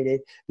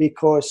frustrated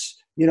because,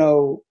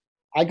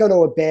 I go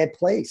to a bad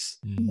place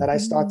that I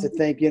start to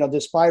think,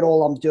 despite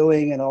all I'm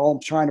doing and all I'm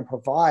trying to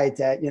provide,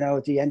 that,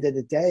 at the end of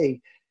the day,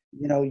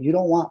 you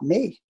don't want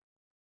me.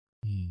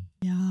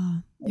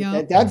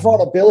 Yeah. That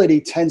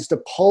vulnerability tends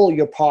to pull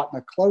your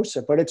partner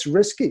closer, but it's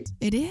risky.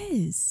 It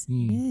is.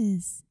 It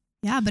is.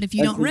 Yeah, but if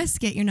you don't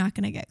risk it, you're not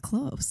going to get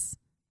close.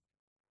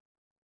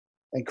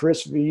 And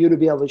Chris, for you to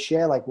be able to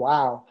share like,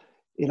 wow,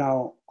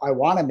 I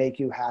want to make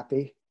you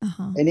happy.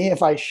 And even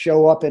if I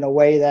show up in a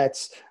way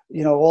that's,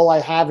 all I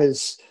have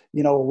is,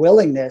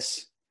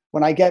 willingness,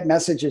 when I get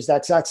messages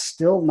that's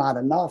still not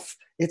enough,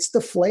 it's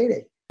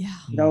deflating.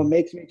 It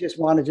makes me just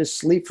want to just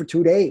sleep for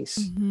 2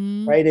 days.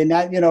 Right. And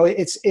that,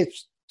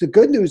 it's the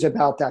good news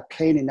about that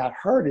pain and that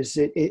hurt is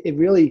it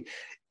really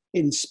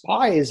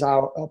inspires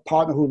our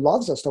partner who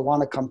loves us to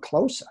want to come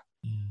closer.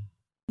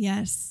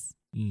 Yes.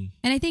 And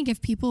I think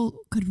if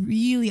people could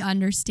really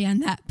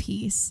understand that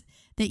piece,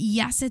 that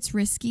yes, it's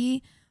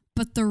risky,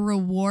 but the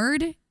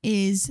reward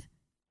is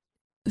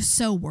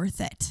so worth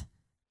it,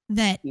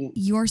 that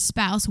your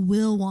spouse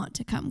will want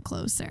to come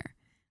closer,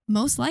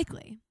 most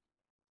likely.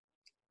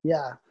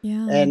 Yeah.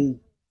 And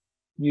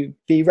you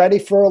be ready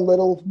for a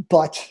little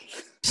but.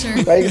 Sure.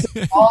 Right?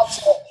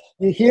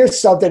 You hear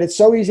something, it's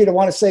so easy to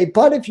want to say,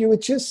 but if you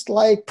would just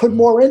like put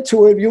more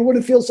into it, you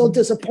wouldn't feel so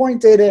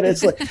disappointed. And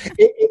it's like,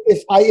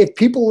 if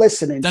people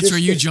listening, that's where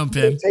you jump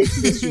in. Take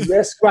this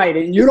risk, right?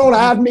 And you don't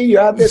have me, you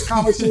have this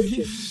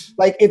conversation.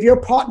 Like if your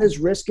partner's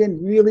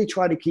risking, really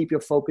try to keep your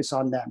focus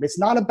on them. It's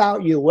not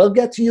about you. We'll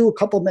get to you a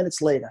couple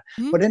minutes later.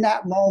 But in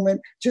that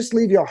moment, just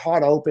leave your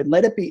heart open.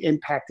 Let it be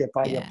impacted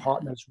by your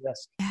partner's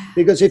risk.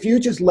 Because if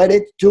you just let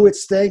it do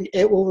its thing,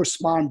 it will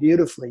respond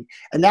beautifully.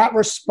 And that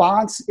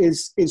response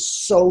is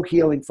so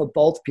healing for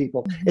both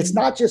people. It's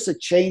not just a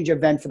change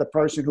event for the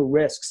person who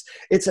risks.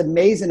 It's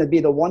amazing to be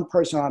the one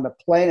person on the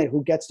planet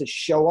who gets to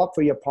show up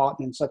for your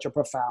partner in such a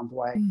profound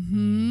way.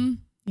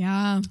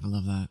 Yeah. I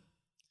love that.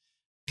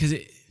 Because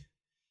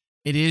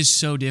it is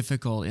so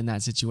difficult in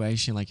that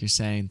situation, like you're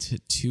saying,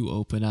 to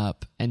open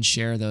up and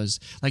share those.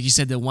 Like you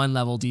said, the one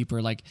level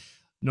deeper, like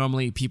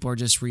normally people are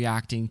just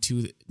reacting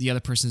to the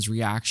other person's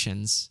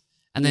reactions.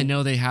 And they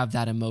know they have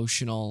that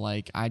emotional,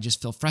 like, I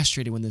just feel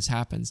frustrated when this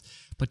happens.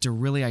 But to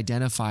really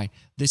identify,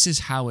 this is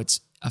how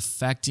it's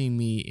affecting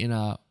me in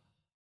a,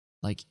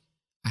 like,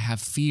 I have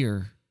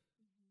fear,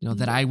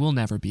 that I will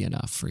never be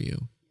enough for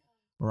you.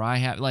 Or I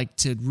have, like,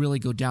 to really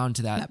go down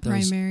to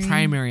those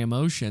primary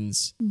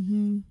emotions.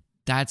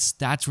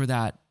 That's where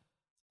that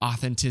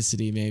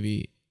authenticity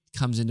maybe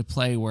comes into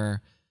play,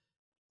 where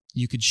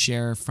you could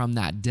share from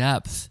that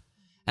depth.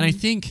 And I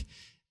think,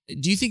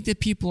 do you think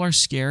that people are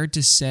scared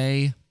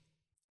to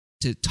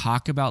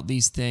talk about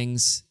these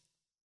things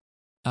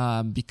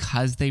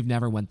because they've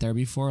never went there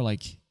before?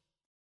 Like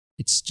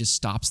it just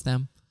stops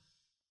them?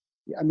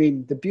 I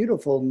mean, the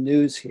beautiful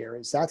news here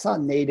is that's our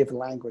native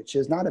language.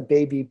 There's not a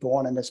baby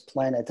born on this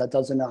planet that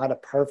doesn't know how to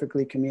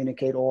perfectly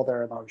communicate all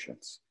their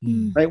emotions,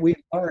 right?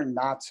 We've learned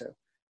not to.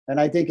 And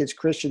I think as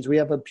Christians, we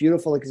have a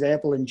beautiful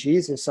example in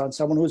Jesus on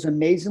someone who's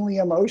amazingly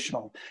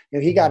emotional.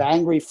 He got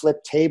angry,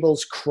 flipped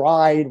tables,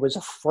 cried, was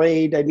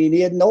afraid. I mean,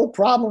 he had no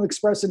problem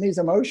expressing these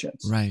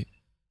emotions. Right.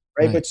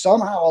 But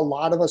somehow a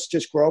lot of us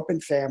just grow up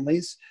in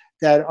families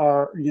that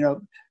are,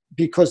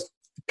 because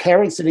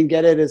parents didn't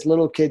get it as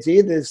little kids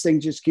either, this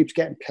thing just keeps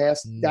getting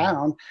passed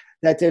down,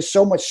 that there's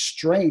so much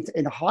strength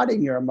in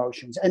hiding your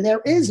emotions. And there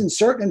is in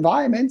certain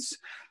environments,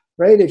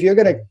 right? If you're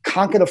going to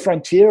conquer the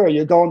frontier or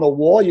you're going to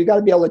war, you got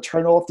to be able to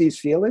turn off these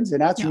feelings. And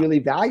that's really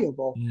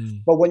valuable.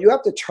 But when you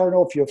have to turn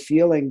off your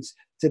feelings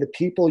to the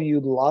people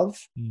you love,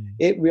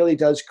 it really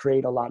does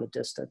create a lot of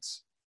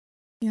distance.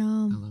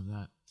 Yeah. I love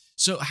that.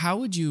 So how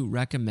would you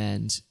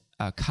recommend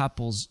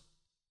couples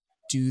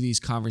do these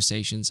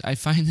conversations? I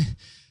find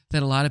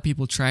that a lot of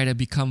people try to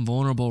become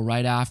vulnerable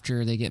right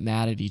after they get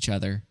mad at each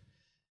other.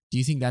 Do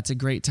you think that's a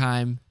great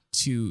time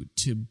to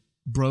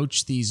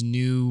broach these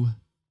new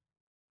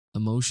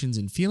emotions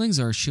and feelings,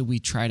 or should we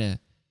try to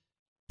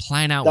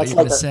plan out what you're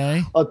going to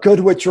say? A good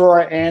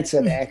withdrawer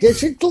answer there.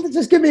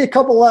 Just give me a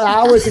couple of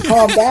hours to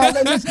calm down.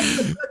 And this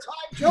is a good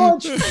time,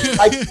 George. You're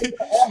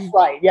half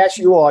right. Yes,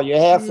 you are. You're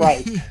half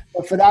right.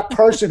 But for that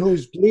person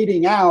who's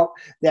bleeding out,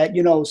 that,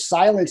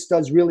 silence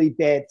does really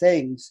bad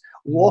things.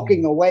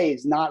 Walking away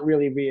is not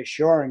really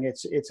reassuring.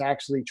 It's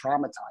actually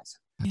traumatizing.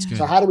 That's good.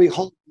 So how do we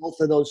hold both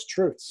of those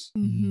truths?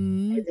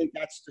 I think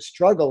that's the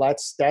struggle.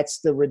 That's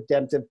the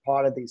redemptive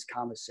part of these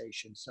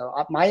conversations. So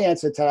my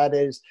answer to that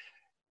is,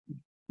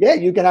 yeah,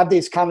 you can have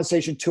this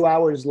conversation 2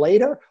 hours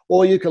later,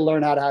 or you can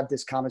learn how to have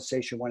this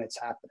conversation when it's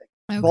happening.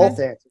 Okay. Both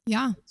answers.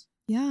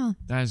 Yeah.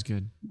 That is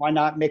good. Why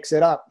not mix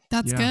it up?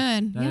 That's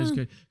good. That is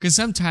good. Because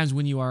sometimes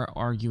when you are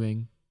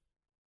arguing,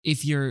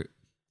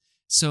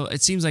 so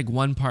it seems like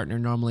one partner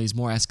normally is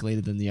more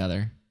escalated than the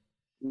other.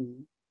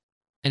 And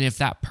if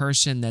that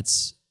person that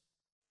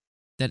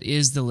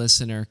is the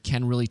listener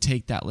can really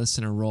take that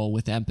listener role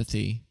with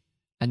empathy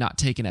and not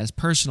take it as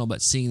personal,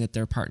 but seeing that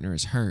their partner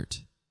is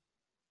hurt.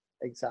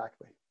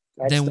 Exactly.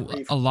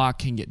 Then a lot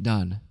can get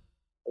done.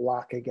 A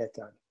lot can get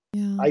done.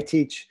 Yeah. I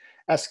teach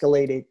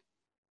escalated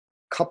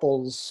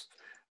couples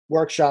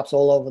workshops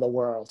all over the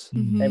world.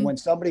 And when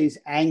somebody's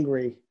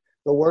angry,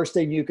 the worst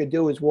thing you could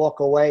do is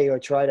walk away or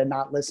try to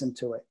not listen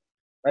to it.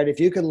 Right?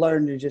 If you could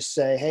learn to just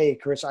say, hey,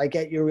 Chris, I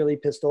get you're really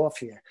pissed off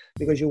here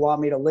because you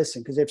want me to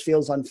listen because it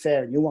feels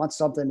unfair. You want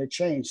something to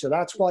change. So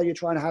that's why you're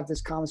trying to have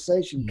this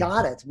conversation.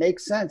 Got it.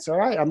 Makes sense. All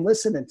right. I'm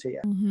listening to you.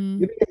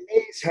 You'd be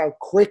amazed how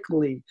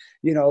quickly,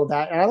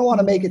 that, and I don't want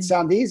to make it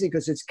sound easy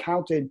because it's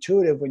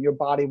counterintuitive when your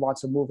body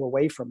wants to move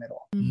away from it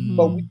all.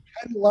 But we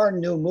can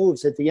learn new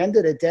moves. At the end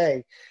of the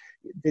day,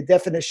 the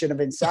definition of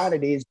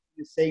insanity is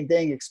the same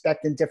thing,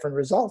 expecting different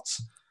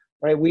results.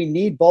 Right? We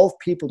need both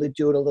people to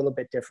do it a little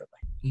bit differently.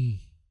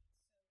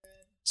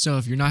 So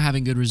if you're not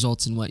having good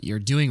results in what you're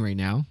doing right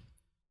now,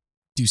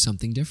 do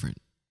something different.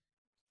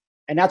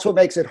 And that's what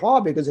makes it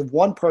hard, because if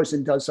one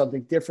person does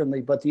something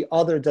differently, but the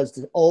other does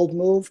the old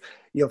move,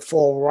 you'll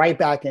fall right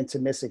back into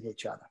missing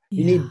each other.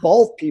 You need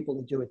both people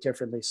to do it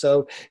differently.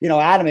 So,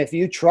 Adam, if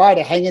you try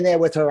to hang in there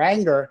with her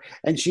anger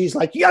and she's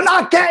like, you're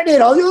not getting it.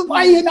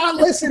 Why are you not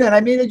listening?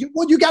 I mean,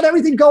 you got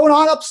everything going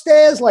on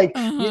upstairs. Like,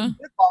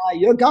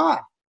 you're gone.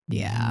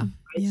 Yeah.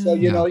 Right? So,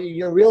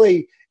 you're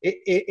really...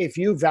 If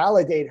you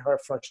validate her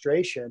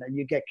frustration and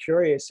you get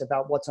curious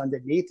about what's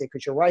underneath it,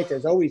 because you're right,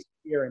 there's always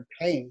fear and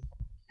pain.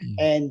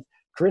 And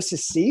Carissa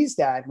sees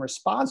that and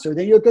responds to it,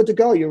 then you're good to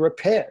go. You're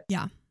repaired.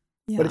 Yeah.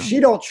 Yeah. But if she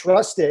don't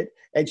trust it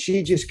and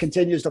she just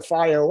continues to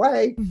fire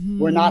away,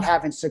 we're not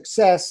having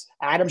success.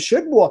 Adam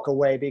should walk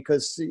away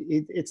because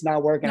it's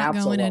not working not out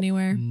going so well.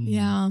 anywhere.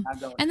 Yeah.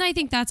 Going And I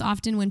think that's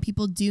often when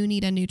people do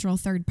need a neutral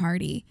third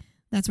party.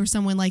 That's where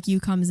someone like you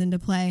comes into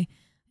play.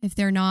 If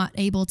they're not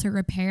able to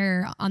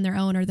repair on their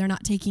own, or they're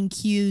not taking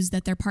cues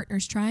that their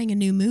partner's trying a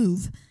new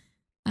move,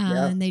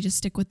 and they just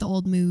stick with the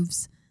old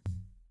moves.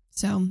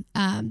 So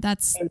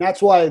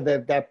that's why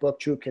that book,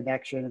 True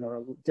Connection,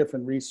 or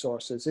different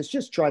resources, is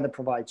just trying to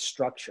provide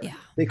structure,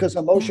 because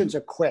emotions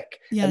are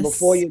quick. Yes. And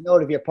before you know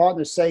it, if your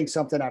partner's saying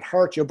something that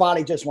hurts, your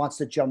body just wants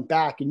to jump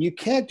back, and you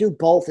can't do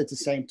both at the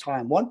same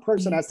time. One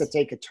person has to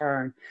take a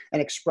turn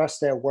and express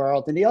their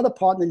world, and the other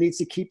partner needs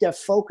to keep their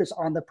focus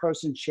on the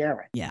person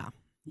sharing. Yeah.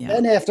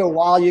 Then after a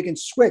while you can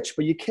switch,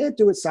 but you can't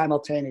do it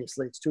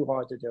simultaneously. It's too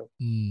hard to do.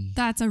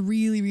 That's a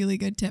really, really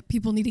good tip.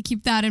 People need to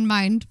keep that in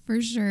mind for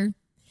sure.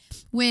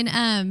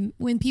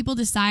 When people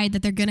decide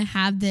that they're going to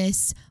have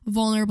this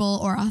vulnerable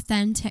or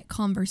authentic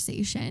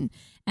conversation,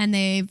 and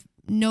they've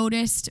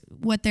noticed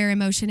what their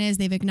emotion is,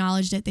 they've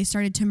acknowledged it, they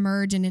started to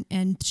merge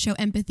and show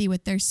empathy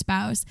with their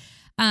spouse.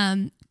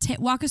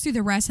 Walk us through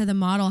the rest of the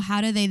model.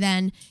 How do they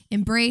then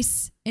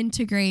embrace,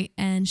 integrate,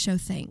 and show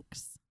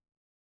thanks?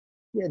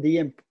 Yeah,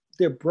 the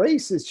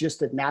embrace is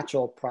just a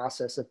natural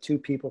process of two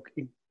people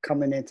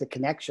coming into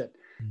connection,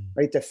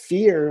 right? The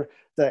fear,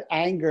 the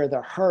anger,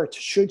 the hurt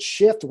should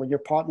shift when your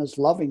partner's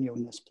loving you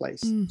in this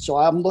place. So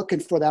I'm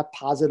looking for that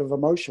positive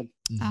emotion.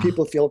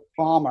 People feel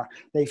calmer.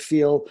 They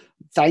feel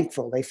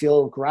thankful. They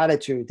feel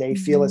gratitude. They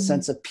feel a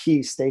sense of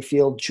peace. They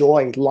feel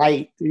joy,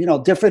 light,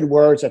 different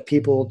words that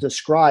people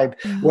describe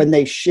when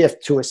they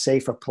shift to a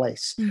safer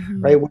place,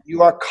 right? When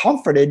you are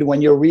comforted,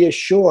 when you're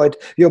reassured,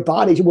 your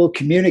body will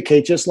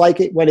communicate just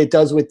like when it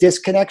does with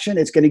disconnection.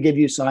 It's going to give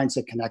you signs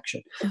of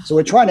connection. So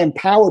we're trying to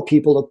empower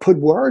people to put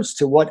words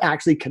to what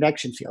actually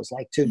connection feels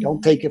like too.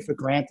 Don't take it for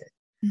granted.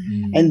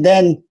 And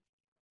then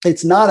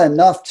it's not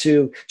enough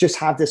to just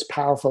have this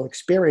powerful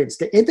experience.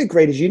 To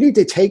integrate is you need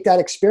to take that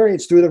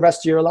experience through the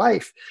rest of your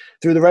life,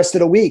 through the rest of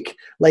the week.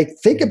 Like,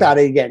 think about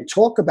it again,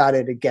 talk about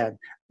it again.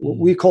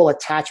 We call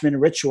attachment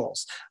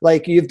rituals.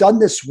 Like, you've done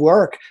this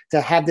work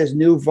to have this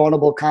new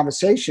vulnerable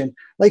conversation.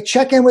 Like,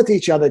 check in with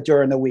each other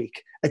during the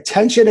week.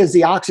 Attention is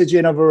the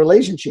oxygen of a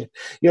relationship.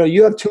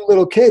 You have two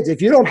little kids.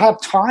 If you don't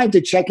have time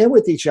to check in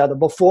with each other,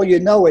 before you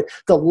know it,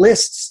 the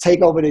lists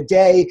take over the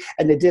day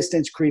and the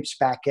distance creeps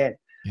back in.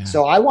 Yeah.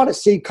 So I want to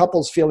see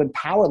couples feel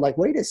empowered. Like,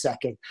 wait a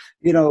second,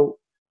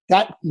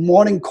 that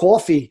morning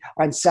coffee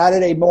on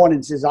Saturday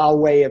mornings is our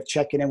way of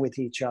checking in with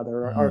each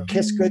other, or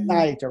kiss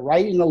goodnight, or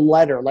writing a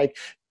letter. Like,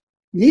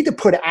 you need to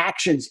put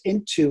actions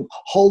into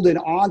holding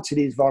on to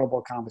these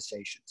vulnerable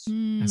conversations.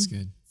 That's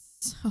good.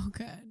 So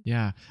good.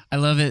 Yeah. I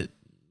love it.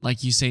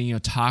 Like you say,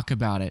 talk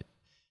about it.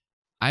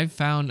 I've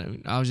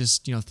found, I was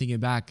just, thinking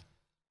back,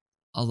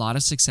 a lot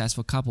of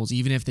successful couples,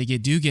 even if they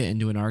do get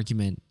into an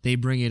argument, they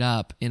bring it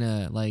up in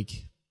a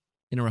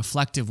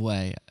reflective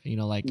way,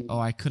 oh,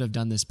 I could have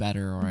done this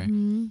better, or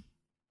and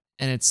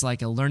it's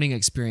like a learning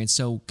experience.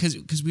 So,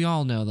 because we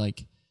all know,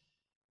 like,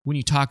 when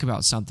you talk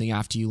about something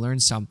after you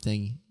learn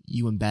something,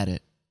 you embed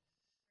it.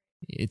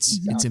 It's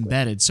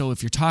embedded. So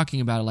if you're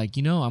talking about it, like,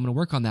 I'm going to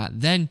work on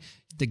that, then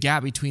the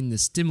gap between the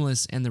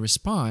stimulus and the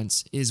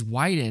response is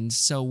widened.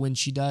 So when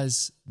she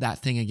does that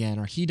thing again,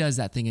 or he does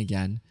that thing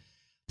again,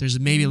 there's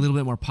maybe a little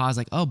bit more pause,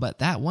 like, oh, but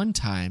that one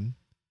time.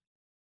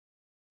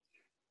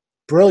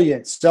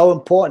 Brilliant. So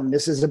important.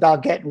 This is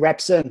about getting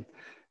reps in.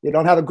 You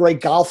don't have a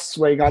great golf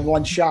swing on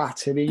one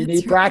shot. I mean, you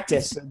need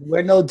practice. And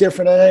we're no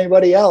different than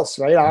anybody else,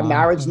 right? Our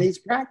marriage needs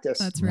practice.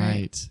 That's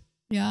right.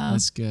 Yeah.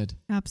 That's good.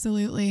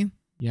 Absolutely.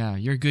 Yeah.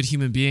 You're a good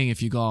human being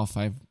if you golf.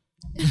 I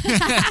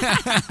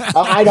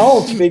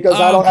don't, because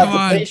I don't have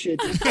the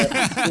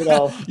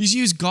patience. You should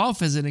use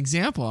golf as an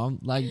example.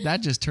 Like,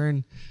 that just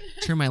turned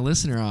my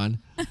listener on.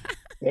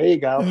 There you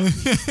go.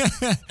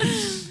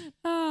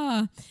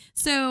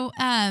 So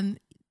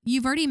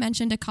you've already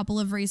mentioned a couple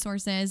of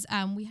resources.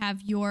 We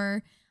have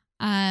your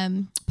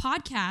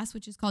podcast,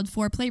 which is called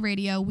Foreplay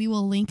Radio. We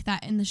will link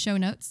that in the show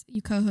notes.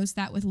 You co-host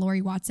that with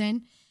Lori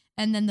Watson.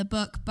 And then the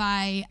book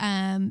by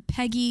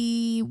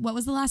Peggy, what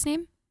was the last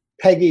name?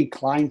 Peggy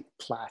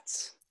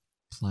Kleinplatz.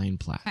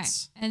 Okay.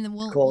 And then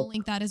we'll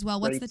link that as well.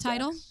 What's the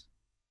title?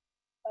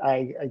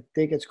 I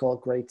think it's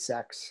called Great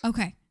Sex.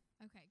 Okay.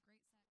 Great.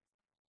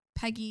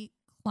 Peggy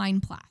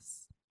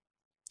Kleinplatz.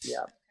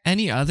 Yeah.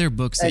 Any other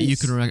books that you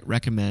can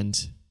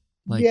recommend?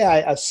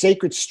 A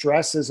Sacred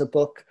Stress is a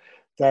book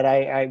that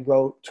I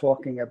wrote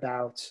talking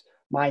about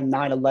my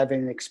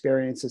 9/11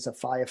 experience as a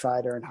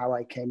firefighter and how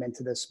I came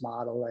into this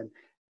model, and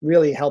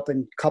really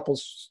helping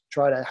couples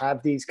try to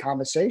have these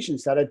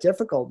conversations that are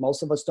difficult.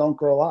 Most of us don't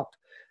grow up.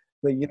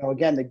 But,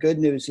 again, the good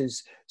news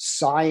is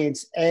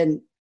science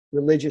and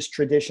religious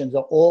traditions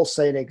are all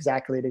saying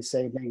exactly the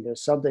same thing.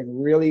 There's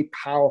something really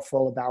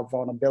powerful about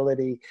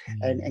vulnerability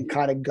and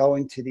kind of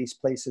going to these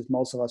places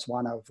most of us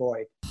want to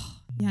avoid.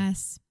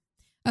 Yes.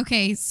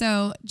 Okay.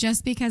 So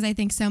just because I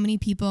think so many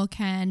people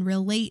can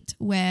relate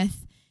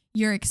with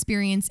your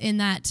experience in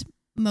that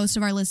most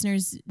of our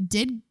listeners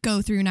did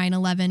go through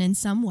 9/11 in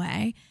some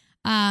way.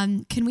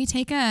 Can we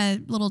take a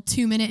little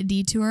 2-minute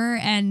detour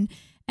and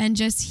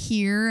just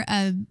hear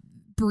a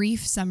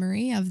brief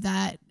summary of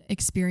that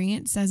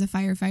experience as a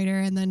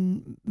firefighter and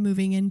then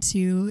moving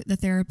into the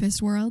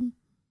therapist world?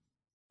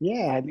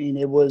 Yeah, I mean,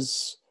 it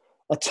was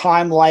a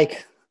time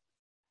like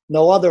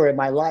no other in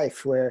my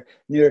life, where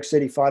New York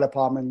City Fire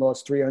Department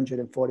lost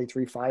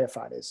 343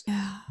 firefighters,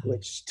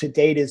 which to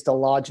date is the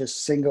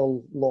largest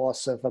single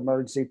loss of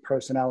emergency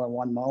personnel in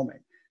one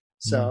moment.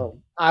 So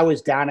I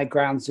was down at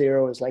ground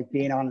zero. It was like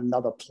being on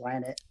another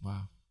planet.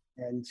 Wow.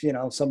 And,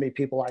 so many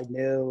people I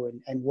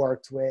knew and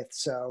worked with.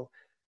 So,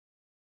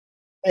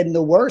 and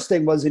the worst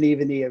thing wasn't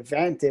even the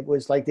event. It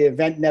was like the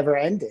event never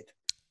ended,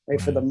 right?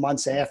 For the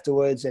months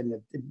afterwards,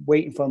 and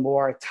waiting for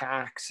more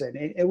attacks. And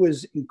it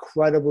was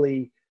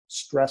incredibly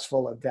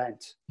stressful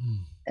event.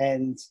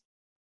 And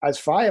as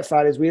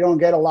firefighters, we don't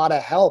get a lot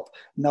of help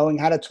knowing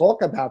how to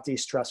talk about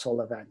these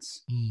stressful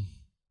events.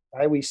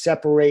 Right? We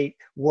separate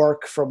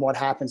work from what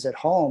happens at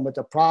home. But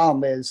the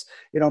problem is,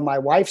 my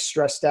wife's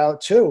stressed out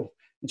too.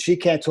 And she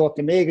can't talk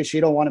to me because she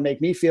don't want to make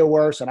me feel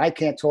worse. And I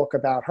can't talk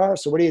about her.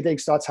 So what do you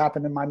think starts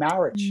happening in my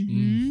marriage?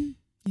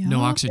 Yeah.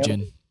 No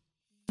oxygen.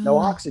 No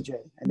oxygen.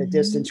 And the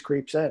distance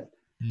creeps in.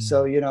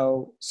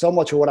 So, so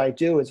much of what I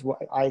do is what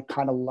I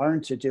kind of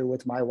learned to do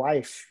with my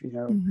wife,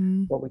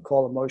 what we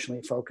call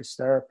emotionally focused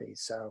therapy.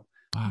 So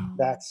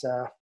that's,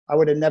 I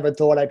would have never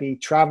thought I'd be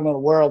traveling the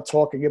world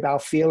talking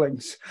about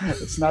feelings.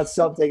 It's not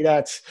something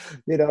that's,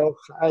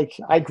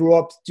 I grew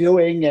up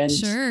doing. And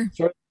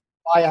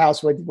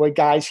firehouse with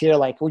guys here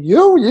like, well,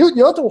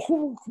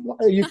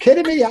 are you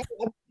kidding me? I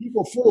have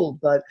people fooled,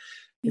 but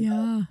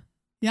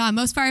Yeah,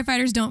 most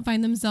firefighters don't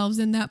find themselves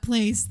in that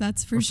place.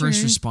 That's for sure.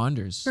 First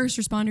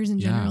responders in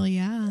general,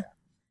 yeah.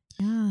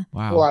 Wow.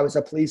 Well, I was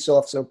a police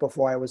officer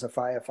before I was a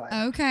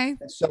firefighter. Okay.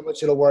 And so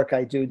much of the work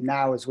I do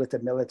now is with the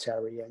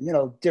military,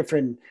 and,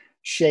 different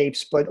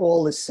shapes, but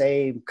all the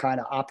same kind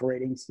of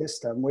operating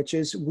system, which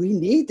is we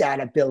need that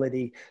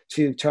ability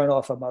to turn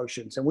off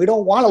emotions. And we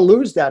don't want to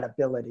lose that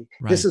ability.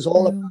 Right. This is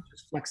all about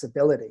just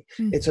flexibility.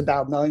 It's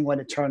about knowing when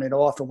to turn it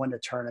off and when to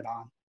turn it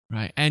on.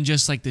 Right. And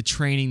just like the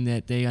training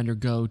that they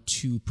undergo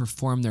to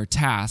perform their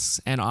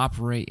tasks and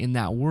operate in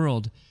that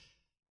world,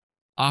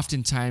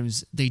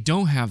 oftentimes they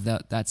don't have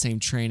that same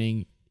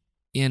training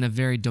in a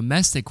very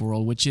domestic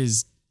world, which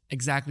is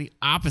exactly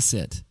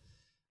opposite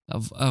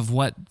of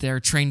what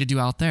they're trained to do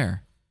out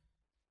there.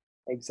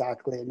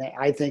 Exactly. And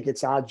I think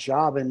it's our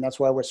job, and that's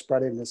why we're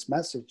spreading this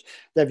message,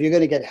 that if you're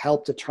going to get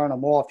help to turn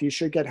them off, you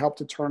should get help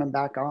to turn them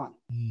back on.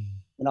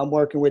 And I'm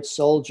working with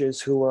soldiers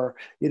who are,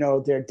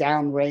 they're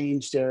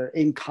downrange, they're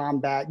in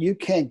combat. You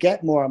can't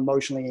get more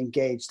emotionally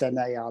engaged than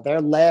they are. They're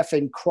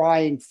laughing,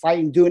 crying,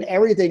 fighting, doing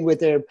everything with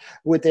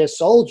their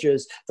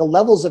soldiers. The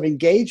levels of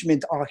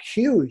engagement are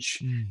huge.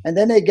 And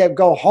then they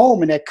go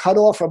home and they're cut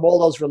off from all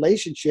those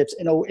relationships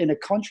in a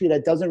country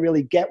that doesn't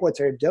really get what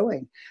they're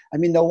doing. I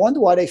mean, no wonder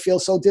why they feel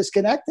so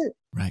disconnected.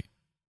 Right.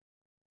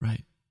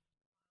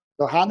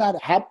 So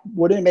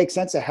wouldn't it make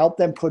sense to help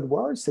them put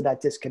words to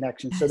that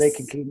disconnection so they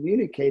can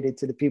communicate it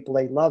to the people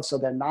they love, so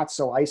they're not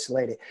so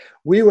isolated?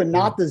 We were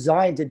not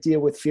designed to deal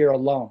with fear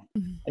alone.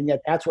 And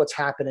yet that's what's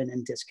happening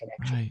in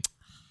disconnection. Right.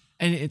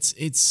 And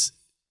it's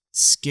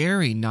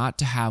scary not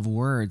to have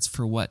words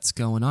for what's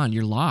going on.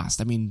 You're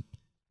lost. I mean,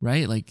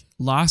 right? Like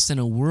lost in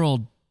a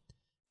world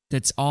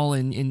that's all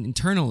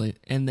internal,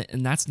 and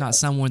that's not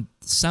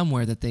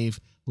somewhere that they've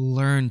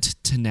learned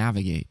to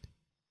navigate.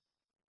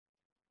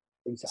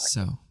 Exactly.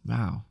 So,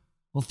 wow.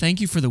 Well,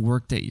 thank you for the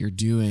work that you're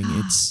doing.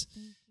 It's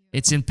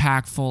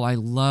impactful. I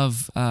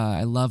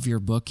love your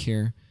book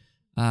here.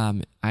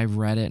 I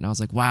read it and I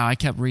was like, wow, I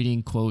kept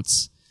reading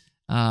quotes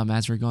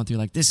as we're going through,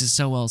 like, this is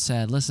so well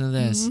said. Listen to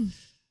this.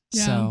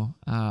 Yeah. So,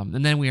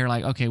 and then we were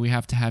like, okay, we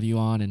have to have you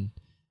on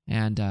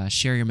and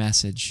share your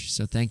message.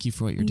 So thank you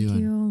for what you're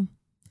doing.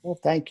 Well,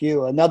 thank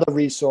you. Another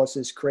resource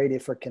is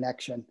Creative for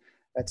Connection.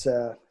 That's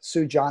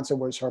Sue Johnson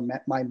was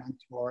my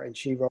mentor, and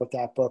she wrote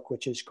that book,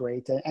 which is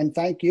great. And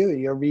thank you.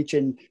 You're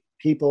reaching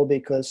people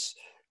because,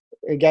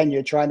 again,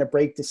 you're trying to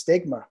break the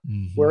stigma.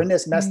 We're in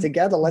this mess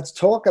together. Let's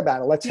talk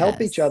about it. Let's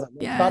help each other.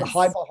 Let's not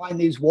hide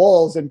behind these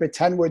walls and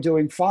pretend we're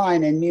doing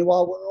fine. And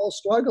meanwhile, we're all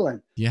struggling.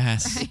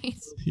 Yes. Right.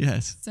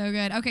 Yes. So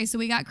good. Okay, so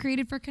we got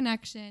Created for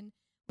Connection.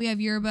 We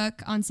have your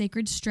book on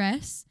sacred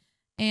stress.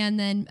 And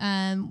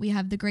then we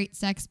have The Great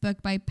Sex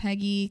book by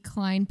Peggy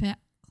Kleinpat.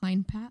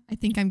 I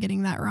think I'm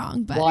getting that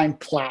wrong, but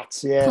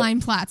Kleinplatz, yeah.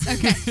 Kleinplatz.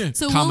 Okay.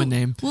 So common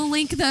name. We'll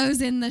link those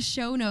in the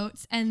show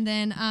notes, and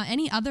then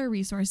any other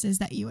resources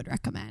that you would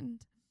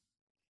recommend.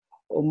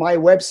 Well, my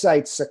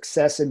website,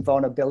 Success and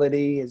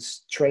Vulnerability,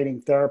 is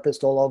training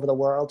therapists all over the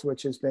world,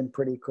 which has been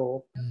pretty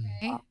cool.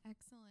 Okay,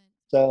 excellent.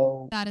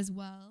 So that as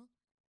well.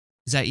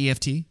 Is that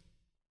EFT?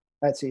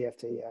 That's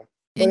EFT, yeah.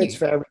 But it's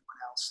for everyone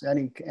else,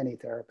 any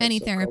therapist. Any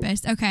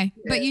therapist, okay.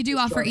 Yeah, but you do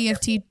offer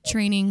EFT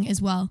training as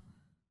well.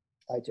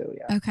 I do,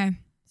 yeah. Okay,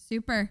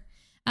 super.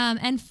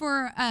 And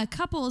for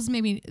couples,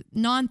 maybe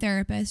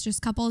non-therapists,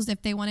 just couples,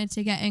 if they wanted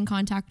to get in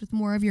contact with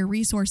more of your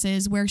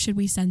resources, where should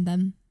we send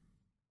them?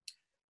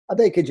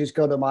 They could just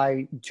go to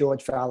my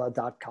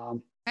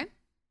georgefowler.com. Okay.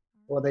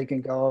 Or they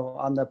can go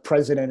on the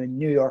President in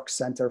New York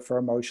Center for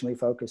Emotionally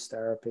Focused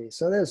Therapy.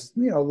 So there's,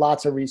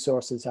 lots of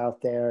resources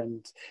out there.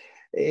 And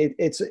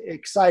it's an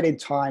exciting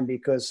time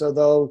because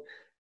although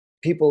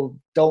people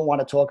don't want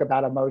to talk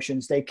about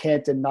emotions, they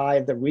can't deny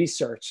the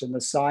research and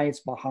the science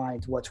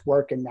behind what's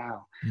working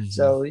now. Mm-hmm.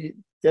 So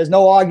there's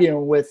no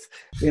arguing with,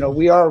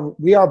 we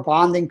are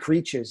bonding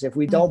creatures. If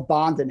we don't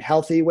bond in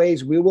healthy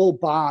ways, we will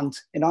bond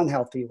in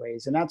unhealthy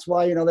ways. And that's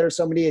why, there's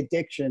so many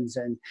addictions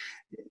and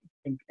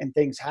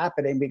things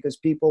happening because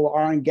people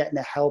aren't getting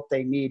the help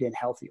they need in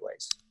healthy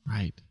ways.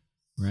 Right.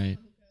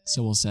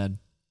 So well said.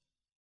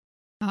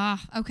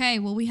 Okay.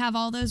 Well, we have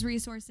all those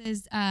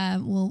resources.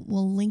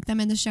 We'll link them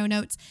in the show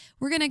notes.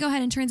 We're going to go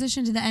ahead and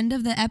transition to the end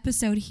of the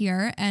episode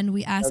here. And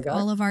we ask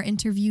all of our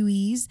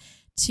interviewees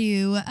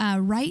to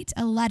write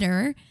a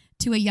letter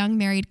to a young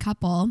married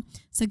couple.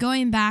 So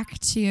going back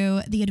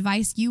to the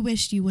advice you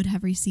wished you would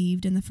have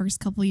received in the first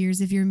couple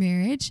years of your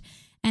marriage,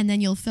 and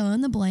then you'll fill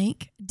in the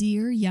blank,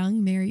 dear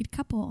young married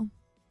couple.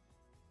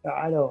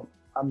 I'm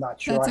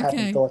not sure. That's I haven't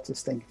okay. thought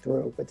this thing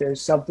through, but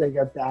there's something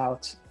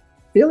about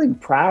feeling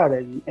proud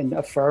and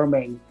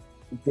affirming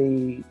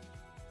it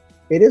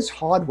is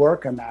hard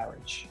work, a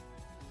marriage,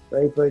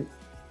 right? But,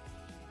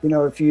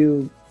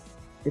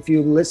 if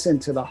you listen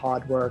to the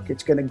hard work,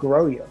 it's going to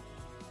grow you.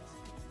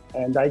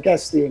 And I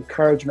guess the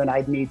encouragement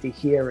I'd need to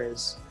hear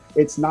is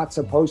it's not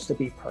supposed to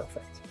be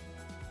perfect.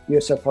 You're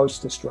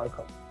supposed to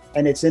struggle.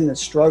 And it's in the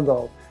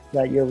struggle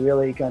that you're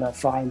really going to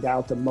find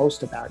out the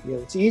most about you.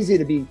 It's easy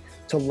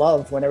to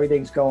love when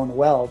everything's going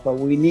well, but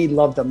we need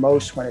love the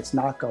most when it's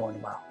not going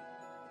well.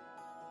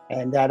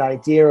 And that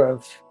idea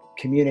of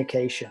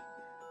communication,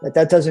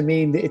 that doesn't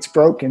mean it's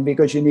broken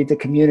because you need to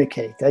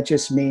communicate. That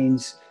just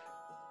means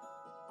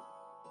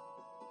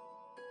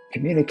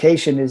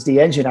communication is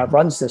the engine that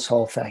runs this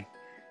whole thing.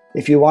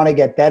 If you want to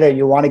get better,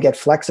 you want to get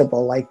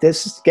flexible like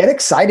this, get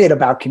excited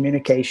about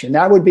communication.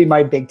 That would be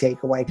my big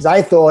takeaway, because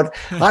I thought,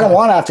 I don't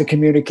want to have to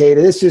communicate.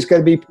 It's just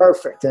going to be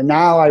perfect. And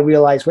now I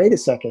realize, wait a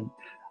second,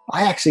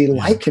 I actually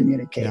like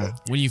communicating. Yeah.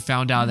 When you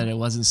found out that it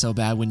wasn't so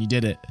bad when you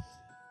did it.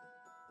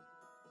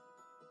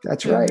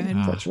 That's right.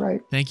 That's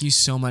right. Thank you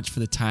so much for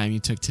the time you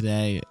took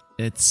today.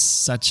 It's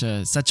such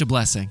a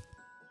blessing.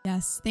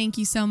 Yes. Thank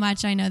you so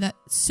much. I know that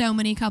so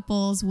many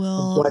couples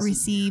will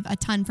receive a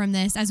ton from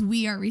this, as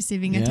we are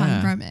receiving a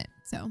ton from it.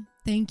 So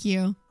thank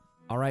you.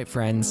 All right,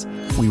 friends.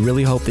 We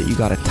really hope that you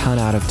got a ton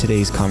out of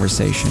today's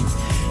conversation.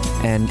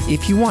 And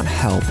if you want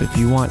help, if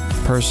you want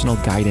personal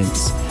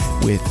guidance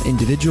with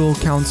individual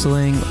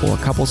counseling or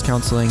couples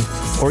counseling,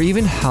 or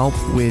even help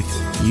with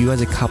you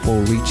as a couple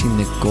reaching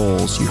the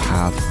goals you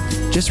have,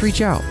 just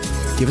reach out.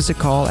 Give us a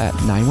call at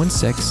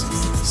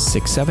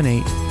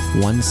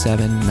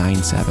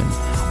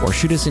 916-678-1797 or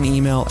shoot us an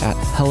email at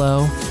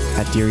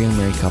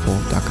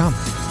hello@dearyoungmarriedcouple.com.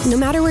 No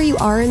matter where you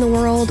are in the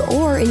world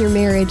or in your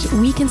marriage,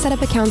 we can set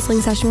up a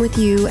counseling session with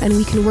you and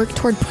we can work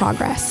toward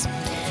progress.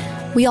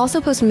 We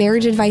also post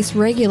marriage advice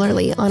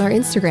regularly on our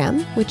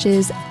Instagram, which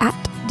is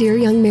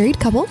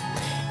 @dearyoungmarriedcouple,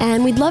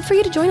 and we'd love for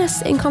you to join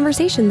us in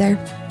conversation there.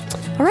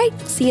 All right,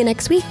 see you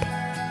next week.